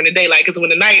get out during the daylight, because when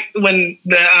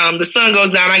the sun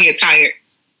goes down, I get tired.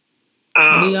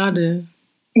 We all do.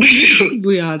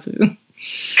 We all do.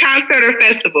 Concert or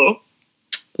festival?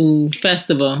 Ooh,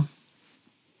 festival.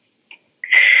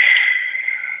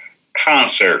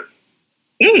 Concert.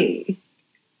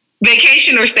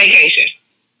 Vacation or staycation?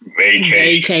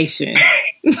 Vacation.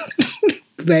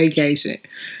 Vacation.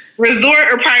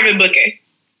 Resort or private booking?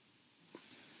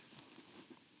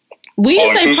 When you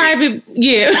say private,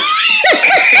 yeah.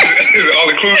 It's all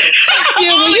inclusive.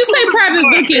 Yeah, when you say private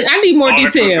booking, I need more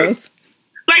details.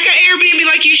 Like an Airbnb,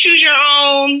 like you choose your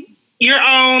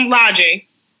own lodging.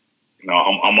 No,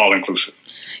 I'm all inclusive.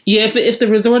 Yeah, if the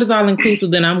resort is all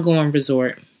inclusive, then I'm going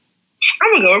resort.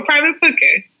 I'm gonna go with private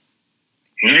booking.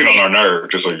 You get on our nerve,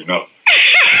 just so you know.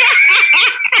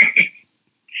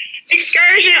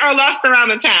 Excursion or Lost Around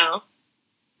the Town?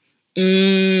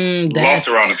 That's Lost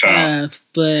Around the Town. Tough,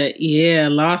 but yeah,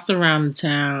 Lost Around the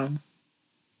Town.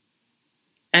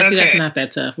 Actually, that's not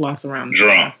that tough. Lost Around the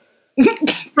Town.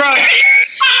 Drunk.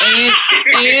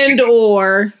 and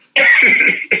or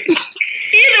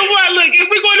either one. Look, if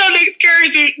we're going on the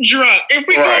excursion, drunk. If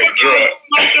we're going drunk.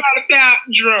 Lost Around the Town,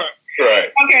 drunk. Right.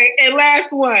 Okay, and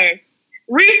last one.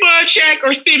 Refund check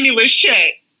or stimulus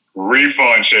check?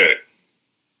 Refund check.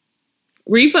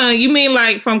 Refund? You mean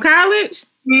like from college?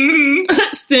 Mm-hmm.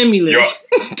 Stimulus.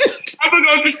 I'm gonna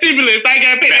go with the stimulus. I ain't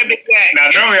gotta pay that big back. Now,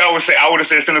 normally I would have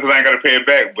said stimulus because I ain't gotta pay it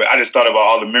back, but I just thought about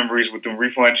all the memories with them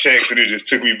refund checks, and it just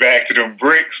took me back to them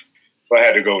bricks. So I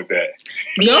had to go with that.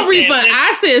 Your refund?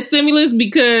 I said stimulus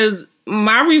because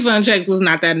my refund check was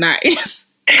not that nice.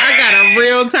 I got a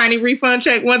real tiny refund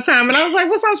check one time, and I was like,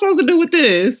 what's I supposed to do with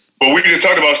this? But we just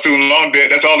talked about student loan debt.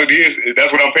 That's all it is.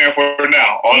 That's what I'm paying for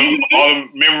now. All the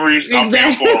memories I'm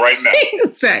paying for right now.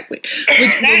 Exactly. But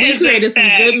we created some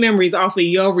good memories off of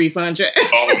your refund check.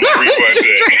 Off of my refund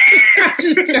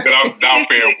check. that I'm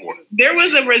paying for. There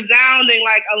was a resounding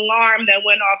alarm that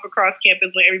went off across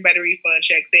campus when everybody refund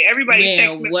check said. Everybody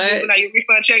text me, your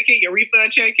refund check hit, your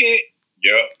refund check hit.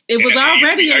 Yep. It was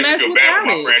already a mess with college.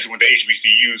 My friends went to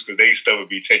HBCUs because they stuff would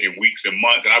be taking weeks and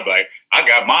months, and I'd be like, I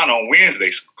got mine on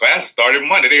Wednesday. Classes started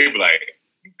Monday. They'd be like,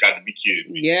 you got to be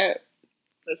kidding me. Yeah.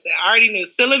 Listen, I already knew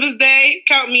syllabus day.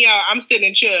 Count me out. I'm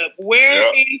sitting Chubb.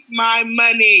 Where is my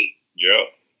money? Yep.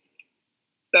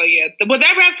 So yeah, well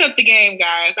that wraps up the game,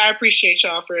 guys. I appreciate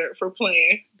y'all for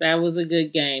playing. That was a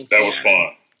good game. That was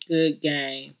fun. Good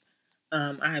game.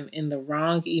 I'm in the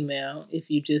wrong email. If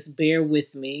you just bear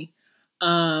with me.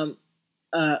 I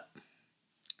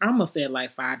almost said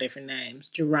like 5 different names.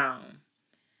 Jerome.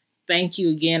 Thank you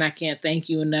again. I can't thank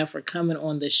you enough for coming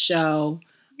on the show.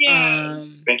 Yeah.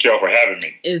 Thank y'all for having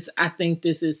me. I think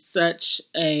this is such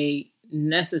a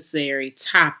necessary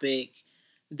topic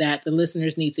that the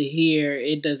listeners need to hear.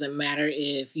 It doesn't matter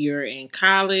if you're in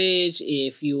college,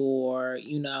 if you're,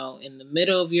 in the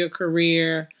middle of your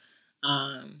career,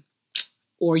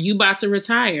 or you about to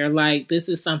retire. Like, this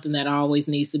is something that always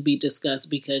needs to be discussed,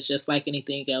 because just like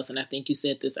anything else, and I think you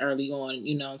said this early on,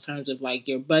 in terms of like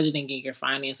your budgeting and your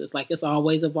finances, like it's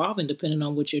always evolving depending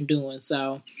on what you're doing.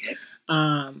 So,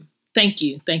 thank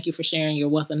you. Thank you for sharing your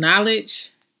wealth of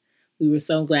knowledge. We were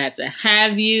so glad to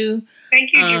have you.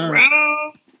 Thank you,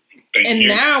 Jerome.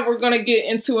 Now we're going to get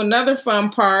into another fun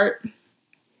part.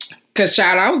 Because,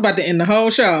 child, I was about to end the whole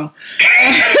show.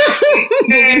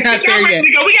 We got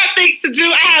things to do.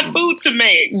 I have food to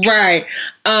make. Right.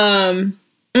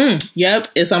 Yep.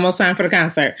 It's almost time for the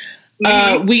concert.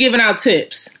 We giving out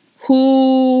tips.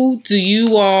 Who do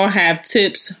you all have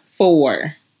tips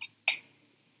for?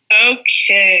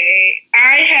 Okay.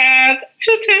 I have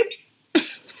 2 tips.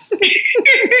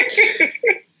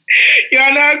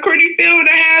 Y'all know how Courtney feel when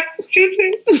I have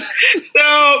 2 tips.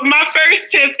 So my first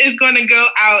tip is going to go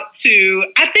out to,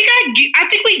 I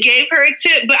think we gave her a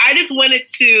tip, but I just wanted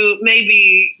to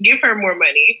maybe give her more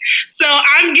money. So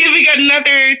I'm giving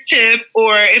another tip,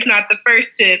 or if not the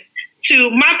first tip, to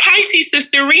my Pisces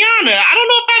sister, Rihanna. I don't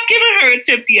know if I've given her a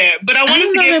tip yet, but I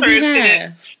wanted to give her a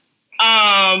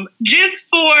tip. Just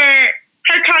for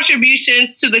her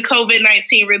contributions to the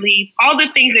COVID-19 relief, all the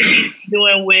things that she's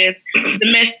doing with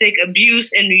domestic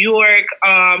abuse in New York,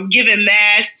 giving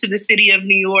masks to the city of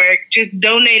New York, just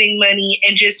donating money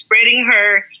and just spreading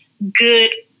her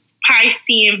good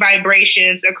Piscean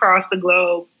vibrations across the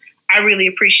globe. I really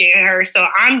appreciate her. So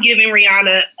I'm giving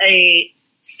Rihanna a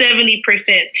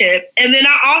 70% tip. And then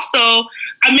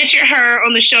I mentioned her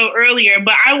on the show earlier,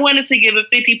 but I wanted to give a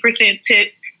 50%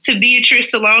 tip to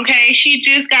Beatrice Salonke. She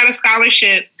just got a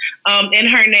scholarship in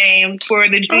her name for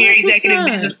the Junior Executive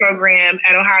Business Program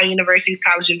at Ohio University's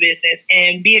College of Business.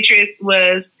 And Beatrice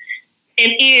was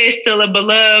and is still a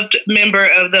beloved member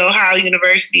of the Ohio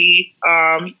University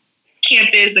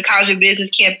campus, the College of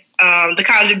Business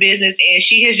and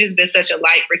she has just been such a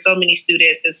light for so many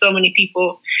students, and so many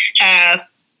people have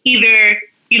either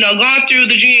gone through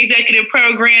the Junior Executive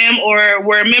Program or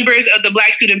were members of the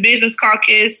Black Student Business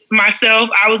Caucus. Myself,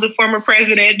 I was a former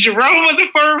president. Jerome was a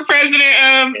former president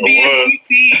of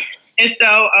BSBC. And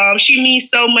so she means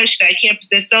so much to that campus.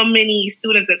 There's so many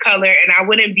students of color, and I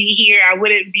wouldn't be here. I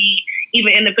wouldn't be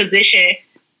even in the position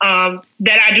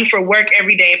that I do for work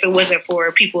every day if it wasn't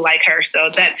for people like her. So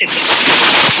that tip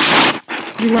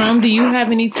is Jerome, do you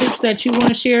have any tips that you want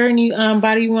to share?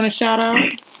 Anybody you want to shout out?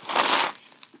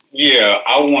 Yeah,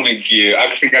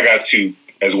 I think I got 2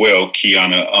 as well,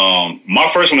 Kiana. My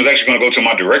first one is actually going to go to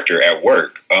my director at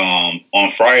work.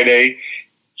 On Friday,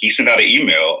 he sent out an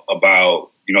email about,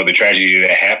 the tragedy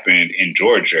that happened in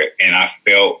Georgia. And I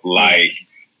felt like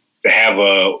to have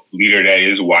a leader that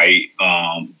is white,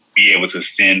 be able to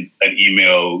send an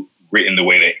email written the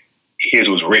way that his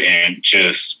was written,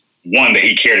 just one, that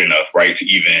he cared enough, right, to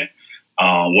even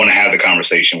want to have the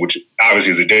conversation, which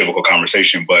obviously is a difficult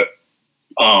conversation, but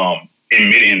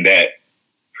admitting that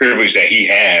privilege that he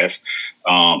has,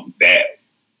 that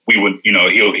we would,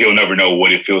 he'll never know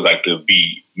what it feels like to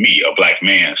be me, a Black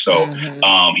man. So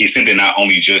he sent it not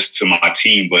only just to my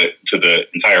team, but to the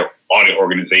entire audit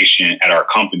organization at our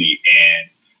company. And,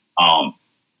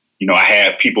 I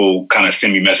had people kind of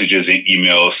send me messages and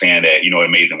emails saying that, it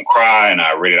made them cry. And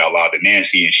I read it out loud to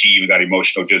Nancy, and she even got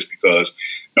emotional just because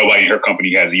nobody in her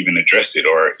company has even addressed it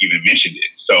or even mentioned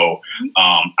it. So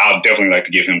I'll definitely like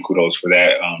to give him kudos for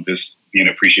that. Just being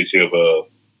appreciative of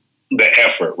the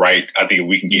effort, right? I think if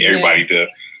we can get everybody to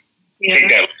take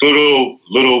that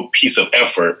little piece of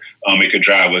effort, it could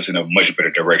drive us in a much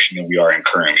better direction than we are in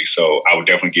currently. So I would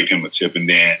definitely give him a tip. And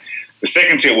then the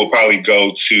second tip will probably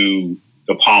go to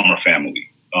the Palmer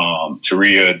family.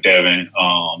 Taria, Devin,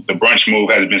 the brunch move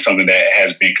has been something that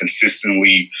has been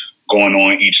consistently going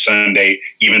on each Sunday.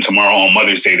 Even tomorrow on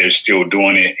Mother's Day, they're still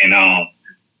doing it. And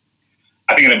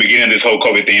I think in the beginning of this whole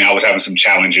COVID thing, I was having some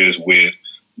challenges with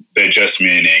the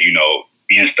adjustment and,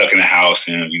 being stuck in the house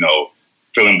and,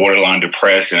 feeling borderline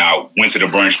depressed. And I went to the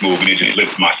brunch move and it just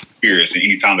lifted my spirits. And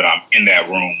anytime that I'm in that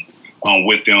room,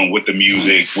 with them, with the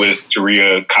music, with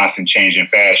Taria constant change in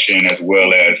fashion, as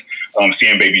well as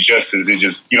seeing Baby Justice. It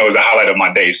just, is a highlight of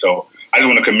my day. So I just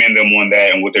want to commend them on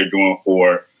that and what they're doing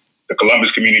for the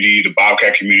Columbus community, the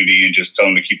Bobcat community, and just tell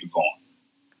them to keep it going.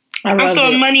 I'm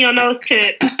throwing money on those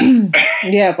tips.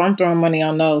 Yep, I'm throwing money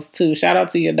on those too. Shout out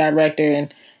to your director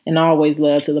and always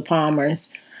love to the Palmers.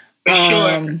 For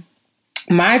sure.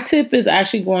 My tip is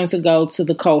actually going to go to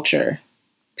the culture,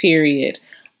 period.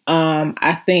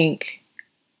 I think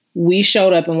we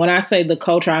showed up, and when I say the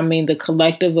culture, I mean the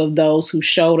collective of those who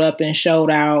showed up and showed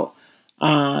out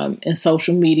in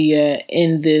social media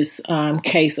in this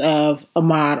case of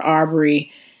Ahmaud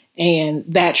Arbery and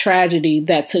that tragedy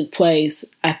that took place.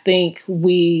 I think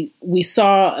we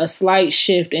saw a slight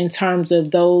shift in terms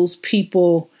of those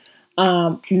people,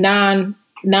 non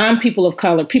people of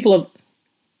color, people of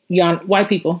white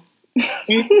people. Call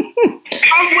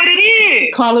it what it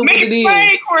is. Call it Make what it is.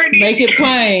 Plain, Courtney. Make it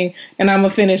plain. And I'm going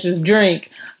to finish this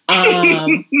drink.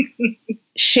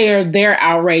 Share their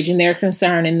outrage and their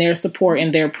concern and their support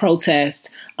and their protest.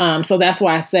 So that's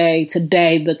why I say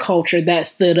today, the culture that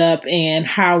stood up and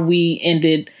how we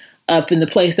ended up in the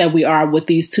place that we are with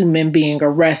these two men being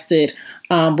arrested.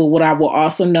 But what I will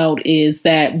also note is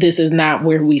that this is not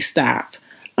where we stop.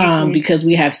 Because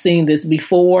we have seen this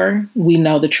before. We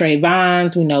know the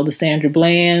Trayvons, we know the Sandra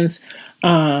Blands.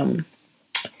 An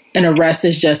arrest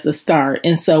is just a start.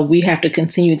 And so we have to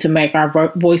continue to make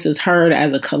our voices heard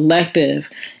as a collective.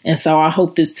 And so I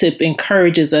hope this tip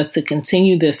encourages us to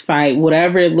continue this fight,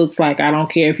 whatever it looks like. I don't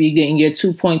care if you're getting your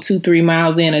 2.23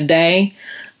 miles in a day.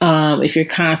 If you're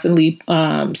constantly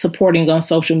supporting on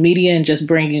social media and just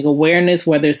bringing awareness,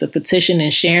 whether it's a petition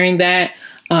and sharing that,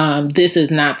 this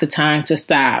is not the time to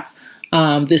stop.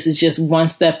 This is just one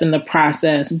step in the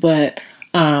process, but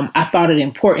I thought it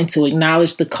important to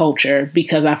acknowledge the culture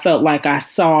because I felt like I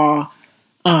saw,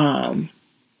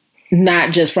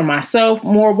 not just for myself,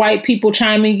 more white people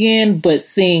chiming in, but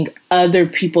seeing other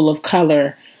people of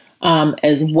color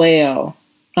as well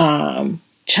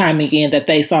chiming in that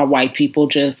they saw white people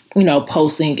just,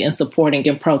 posting and supporting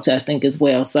and protesting as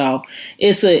well. So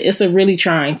it's a really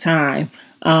trying time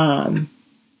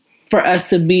for us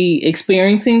to be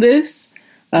experiencing this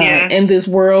in this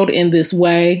world, in this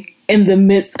way, in the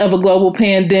midst of a global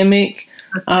pandemic.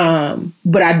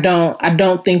 But I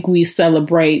don't think we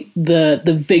celebrate the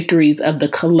victories of the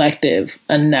collective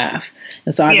enough.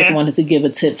 And so I just wanted to give a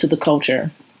tip to the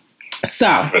culture.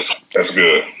 So that's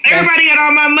good. Everybody got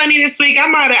all my money this week.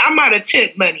 I'm out of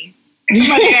tip money. So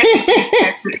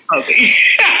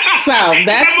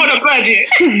that's for the budget.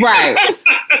 Right.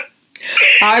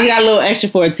 I always got a little extra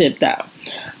for a tip though.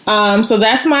 So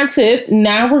that's my tip.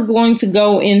 Now we're going to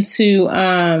go into,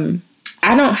 I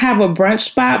don't have a brunch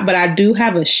spot, but I do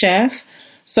have a chef.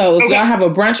 So if y'all have a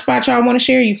brunch spot y'all want to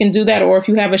share, you can do that. Or if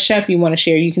you have a chef you want to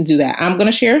share, you can do that. I'm going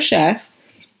to share a chef.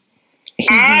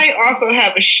 I also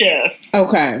have a chef.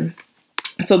 Okay.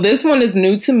 So this one is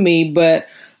new to me, but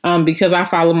because I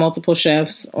follow multiple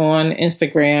chefs on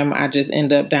Instagram, I just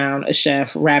end up down a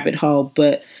chef rabbit hole.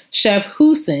 But Chef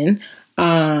Hussein,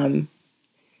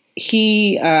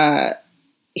 he has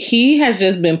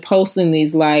just been posting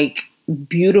these like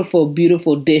beautiful,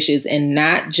 beautiful dishes, and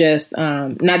not just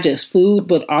food,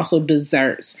 but also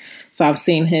desserts. So I've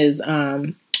seen his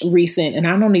recent, and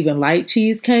I don't even like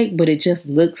cheesecake, but it just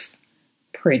looks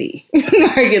pretty.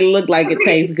 Like it looked like it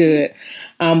tastes good.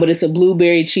 But it's a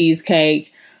blueberry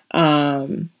cheesecake.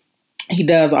 He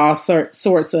does all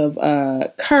sorts of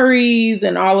curries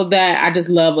and all of that. I just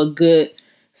love a good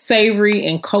savory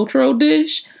and cultural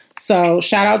dish. So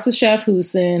shout out to Chef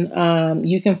Hussein.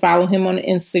 You can follow him on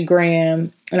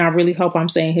Instagram, and I really hope I'm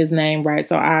saying his name right,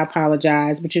 so I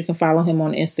apologize, but you can follow him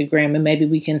on Instagram, and maybe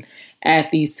we can add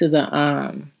these to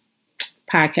the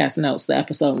podcast notes, the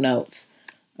episode notes.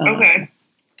 Okay.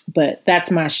 But that's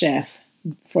my chef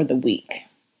for the week.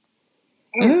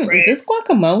 Is this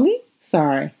guacamole?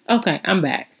 Sorry. Okay, I'm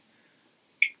back.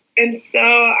 And so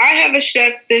I have a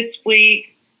chef this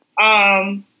week.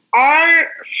 Our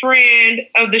friend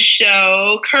of the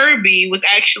show, Kirby, was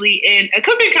actually in a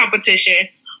cooking competition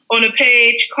on a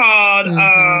page called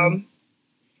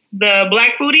The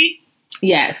Black Foodie.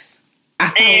 Yes. I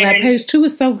follow that page too.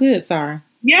 It's so good. Sorry.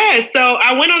 Yeah, so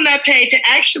I went on that page, and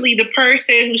actually the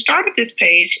person who started this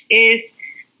page is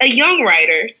a young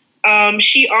writer.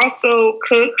 She also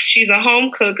cooks. She's a home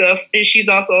cooker, and she's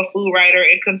also a food writer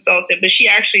and consultant, but she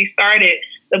actually started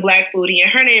The Black Foodie,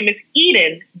 and her name is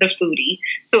Eden the Foodie.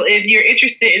 So if you're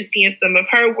interested in seeing some of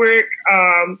her work,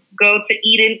 go to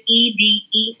Eden,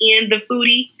 Eden the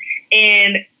Foodie,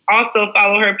 and also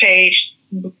follow her page,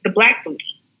 The Black Foodie.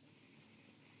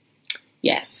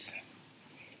 Yes.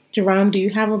 Jerome, do you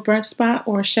have a brunch spot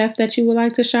or a chef that you would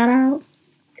like to shout out?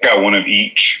 I got one of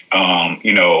each.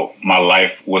 My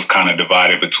life was kind of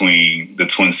divided between the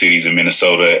Twin Cities of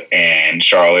Minnesota and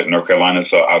Charlotte, North Carolina.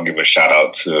 So I'll give a shout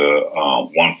out to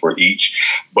one for each.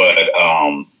 But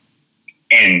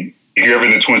and if you're ever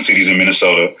in the Twin Cities in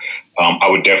Minnesota, I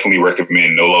would definitely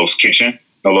recommend Nolo's Kitchen.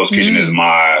 Nolo's Kitchen is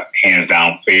my hands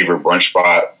down favorite brunch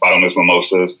spot. Bottomless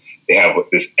mimosas. They have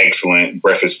this excellent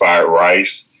breakfast fried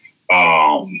rice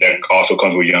that also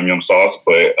comes with yum yum sauce.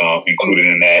 But included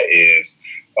in that is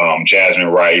jasmine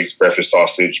rice, breakfast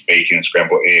sausage, bacon,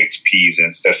 scrambled eggs, peas,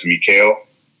 and sesame kale.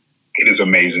 It is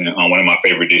amazing. One of my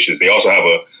favorite dishes. They also have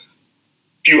a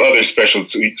few other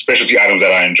specialty items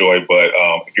that I enjoy, but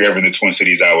if you're ever in the Twin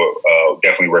Cities, I would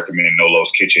definitely recommend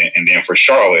Nolo's Kitchen. And then for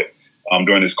Charlotte,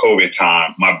 during this COVID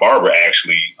time, my barber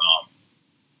actually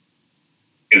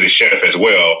is a chef as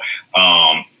well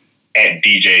at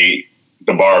DJ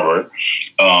the Barber.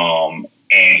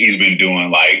 And he's been doing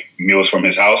like meals from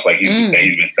his house, like that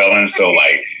he's been selling. So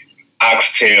like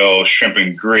oxtail, shrimp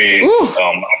and grits,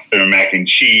 lobster mac and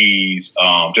cheese,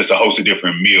 just a host of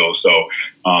different meals. So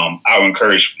I would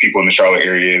encourage people in the Charlotte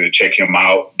area to check him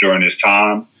out during this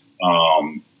time.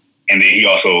 And then he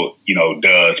also,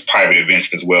 does private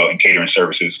events as well and catering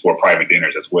services for private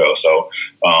dinners as well. So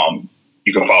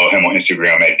you can follow him on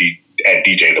Instagram at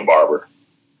DJ the Barber.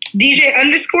 DJ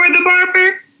 _the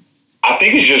Barber? I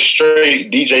think it's just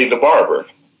straight DJ the Barber.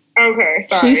 Okay,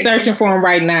 sorry. She's searching for him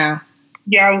right now.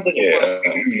 Yeah, I was looking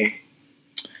for him.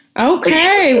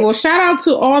 Okay, well, shout out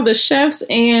to all the chefs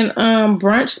and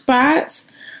brunch spots,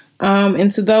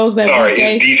 and to those that. Sorry,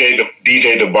 it's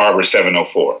DJ the Barber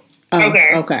 704.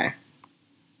 Okay.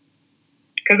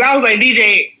 Because I was like,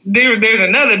 DJ, there's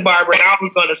another barber, and I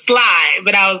was going to slide,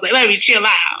 but I was like, let me chill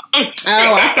out.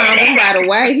 I found him right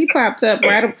away. He popped up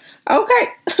right away. Okay,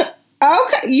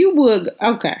 you would.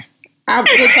 Okay,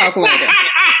 we'll talk later.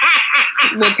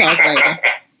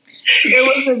 It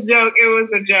was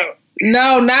a joke.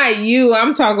 No, not you.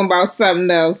 I'm talking about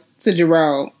something else to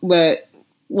Jerome, but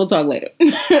we'll talk later.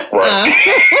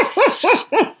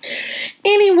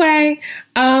 Anyway,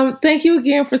 thank you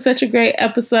again for such a great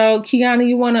episode. Kiana,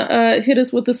 you want to hit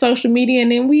us with the social media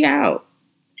and then we out?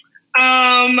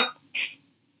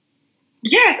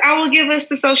 Yes, I will give us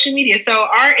the social media. So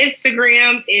our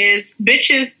Instagram is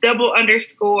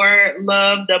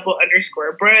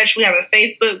bitches_love_brunch. We have a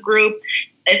Facebook group.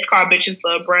 It's called Bitches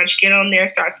Love Brunch. Get on there,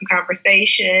 start some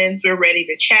conversations. We're ready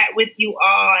to chat with you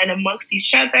all and amongst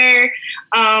each other.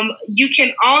 You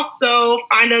can also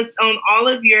find us on all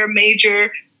of your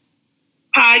major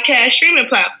podcast streaming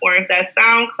platforms. That's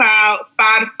SoundCloud,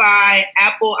 Spotify,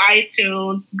 Apple,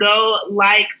 iTunes. Go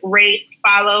like, rate,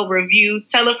 follow, review,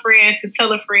 tell a friend to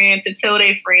tell a friend to tell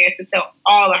their friends to tell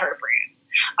all of her friends.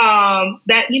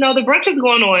 That, the brunch is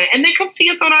going on. And then come see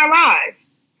us on our live.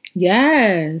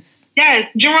 Yes.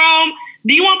 Jerome,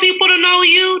 do you want people to know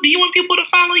you? Do you want people to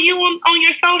follow you on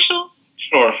your socials?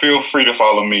 Sure. Feel free to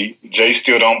follow me. Jay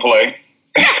Still Don't Play.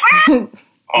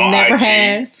 Never IG.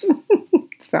 has.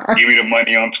 Sorry. Give me the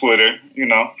money on Twitter,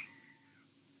 Yeah,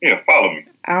 follow me.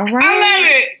 All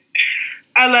right.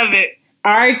 I love it.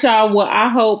 All right, y'all. Well, I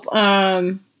hope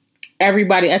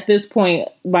everybody at this point,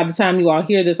 by the time you all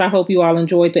hear this, I hope you all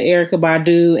enjoyed the Erykah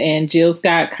Badu and Jill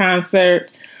Scott concert.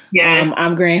 Yes.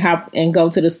 I'm going to hop and go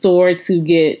to the store to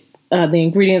get the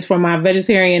ingredients for my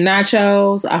vegetarian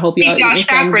nachos. I hope y'all eat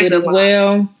something good as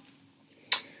well.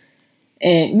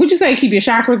 And would you say keep your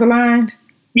chakras aligned?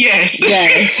 Yes.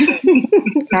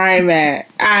 I ain't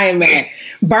mad.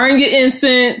 Burn your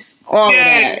incense. All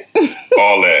that.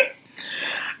 All that.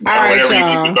 All right, whatever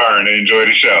y'all. you need to burn and enjoy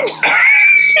the show.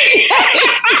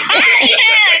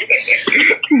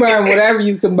 Burn whatever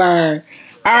you can burn.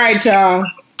 All right, y'all.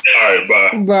 All right,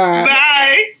 bye. Bye.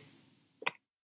 Bye.